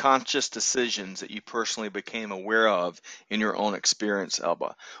about unconscious decisions that you personally became aware of in your own experience,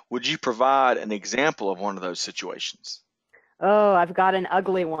 Elba. Would you provide an example of one of those situations? Oh, I've got an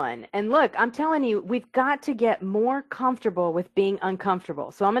ugly one. And look, I'm telling you, we've got to get more comfortable with being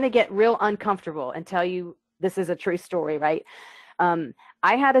uncomfortable. So I'm going to get real uncomfortable and tell you this is a true story, right? Um,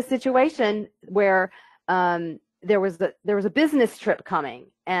 I had a situation where there was a business trip coming,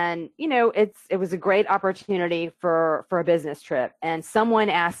 and it was a great opportunity for a business trip. And someone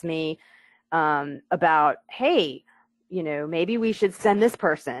asked me about, hey, maybe we should send this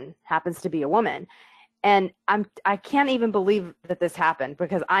person. Happens to be a woman. And I can't even believe that this happened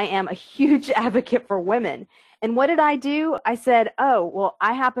because I am a huge advocate for women. And what did I do? I said, oh, well,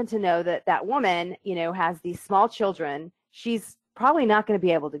 I happen to know that that woman, has these small children. She's probably not going to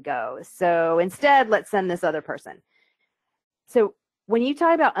be able to go. So instead, let's send this other person. So when you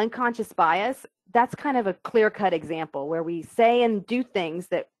talk about unconscious bias, that's kind of a clear-cut example where we say and do things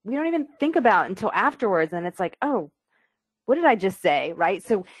that we don't even think about until afterwards. And it's like, oh, what did I just say, right?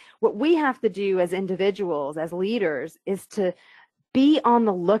 So what we have to do as individuals, as leaders, is to be on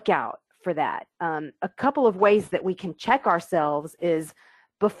the lookout for that. A couple of ways that we can check ourselves is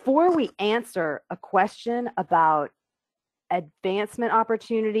before we answer a question about advancement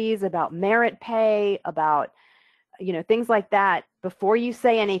opportunities, about merit pay, about things like that, before you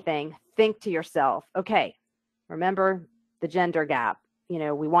say anything, think to yourself, okay, remember the gender gap.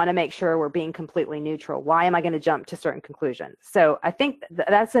 We want to make sure we're being completely neutral. Why am I going to jump to certain conclusions? So I think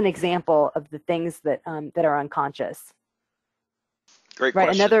that's an example of the things that are unconscious. Great Right.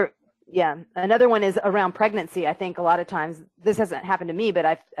 question. Another one is around pregnancy. I think a lot of times, this hasn't happened to me, but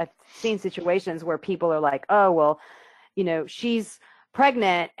I've seen situations where people are like, oh, well, she's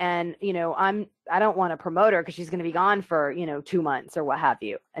pregnant and, I don't want to promote her because she's going to be gone for, 2 months or what have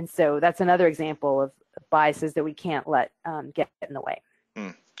you. And so that's another example of biases that we can't let get in the way.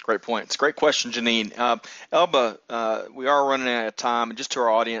 Great point. It's a great question, Janine. Elba, we are running out of time. And just to our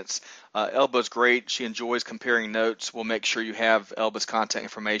audience, Elba's great. She enjoys comparing notes. We'll make sure you have Elba's contact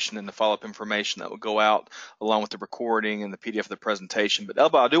information and the follow-up information that will go out along with the recording and the PDF of the presentation. But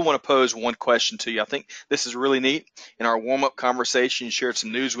Elba, I do want to pose one question to you. I think this is really neat. In our warm-up conversation, you shared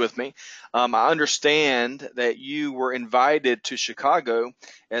some news with me. I understand that you were invited to Chicago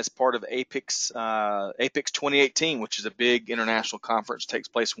as part of APICS 2018, which is a big international conference that takes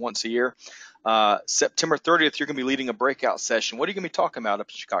place once a year. September 30th, you're going to be leading a breakout session. What are you going to be talking about up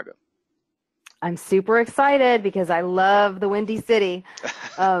in Chicago? I'm super excited because I love the Windy City.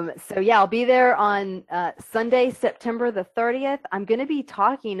 So yeah, I'll be there on Sunday, September the 30th. I'm going to be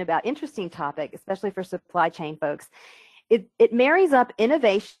talking about interesting topic, especially for supply chain folks. It marries up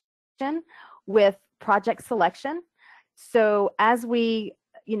innovation with project selection. So as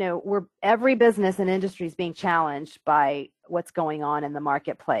every business and industry is being challenged by what's going on in the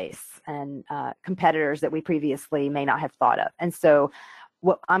marketplace and competitors that we previously may not have thought of. And so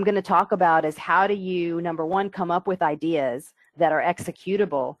what I'm going to talk about is how do you, number one, come up with ideas that are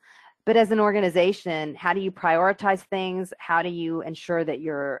executable, but as an organization, how do you prioritize things? How do you ensure that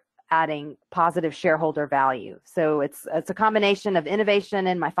you're adding positive shareholder value? So it's a combination of innovation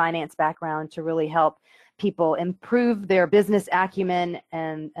and my finance background to really help people improve their business acumen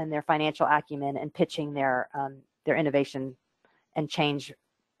and their financial acumen and pitching their innovation and change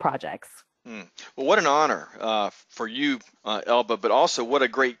projects. Well, what an honor for you, Elba, but also what a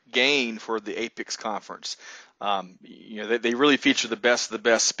great gain for the APICS conference. They really feature the best of the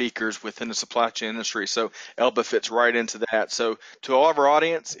best speakers within the supply chain industry, so Elba fits right into that. So to all of our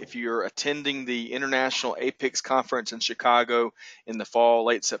audience, if you're attending the International APICS conference in Chicago in the fall,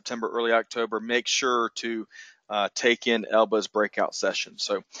 late September, early October, make sure to take in Elba's breakout session.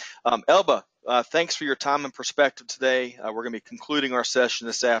 So Elba, thanks for your time and perspective today. We're going to be concluding our session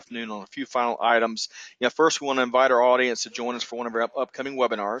this afternoon on a few final items. First, we want to invite our audience to join us for one of our upcoming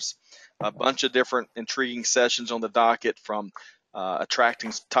webinars. A bunch of different intriguing sessions on the docket, from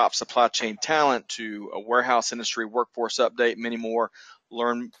attracting top supply chain talent to a warehouse industry workforce update, many more.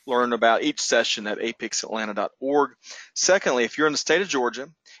 Learn about each session at apicsatlanta.org. Secondly, if you're in the state of Georgia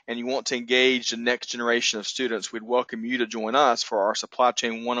and you want to engage the next generation of students, we'd welcome you to join us for our Supply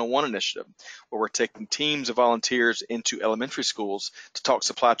Chain 101 initiative, where we're taking teams of volunteers into elementary schools to talk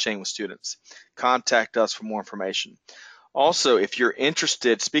supply chain with students. Contact us for more information. Also, if you're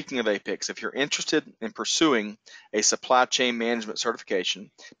interested, speaking of APICS, if you're interested in pursuing a supply chain management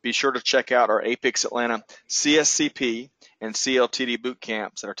certification, be sure to check out our APICS Atlanta CSCP and CLTD boot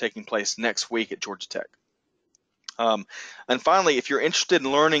camps that are taking place next week at Georgia Tech. And finally, if you're interested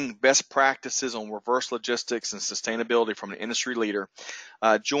in learning best practices on reverse logistics and sustainability from an industry leader,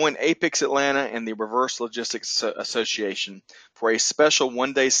 join APICS Atlanta and the Reverse Logistics Association for a special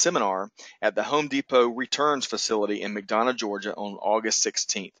one-day seminar at the Home Depot Returns Facility in McDonough, Georgia on August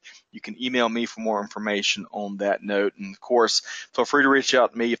 16th. You can email me for more information on that note. And of course, feel free to reach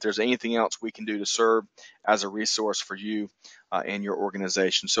out to me if there's anything else we can do to serve as a resource for you and your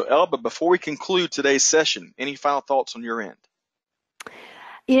organization. So Elba, before we conclude today's session, any final thoughts on your end?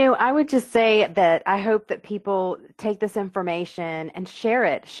 I would just say that I hope that people take this information and share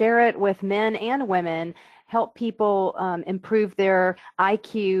it with men and women, help people improve their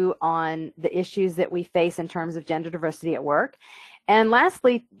IQ on the issues that we face in terms of gender diversity at work. And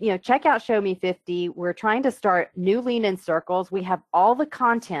lastly, check out Show Me 50. We're trying to start new Lean In circles. We have all the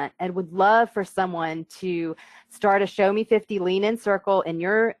content and would love for someone to start a Show Me 50 Lean In circle in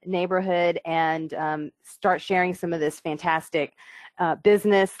your neighborhood and start sharing some of this fantastic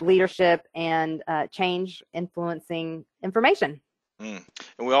business, leadership, and change influencing information.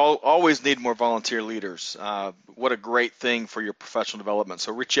 And we always need more volunteer leaders. What a great thing for your professional development.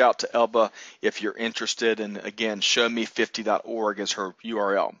 So reach out to Elba if you're interested. And again, showme50.org is her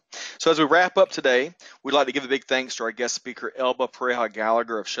URL. So as we wrap up today, we'd like to give a big thanks to our guest speaker, Elba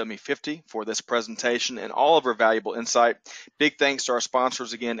Pareja-Gallagher of Show Me 50 for this presentation and all of her valuable insight. Big thanks to our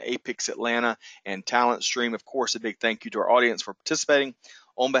sponsors again, APICS Atlanta and TalentStream. Of course, a big thank you to our audience for participating.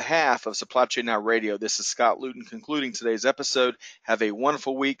 On behalf of Supply Chain Now Radio, this is Scott Luton concluding today's episode. Have a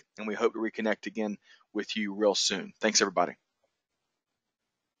wonderful week, and we hope to reconnect again with you real soon. Thanks, everybody.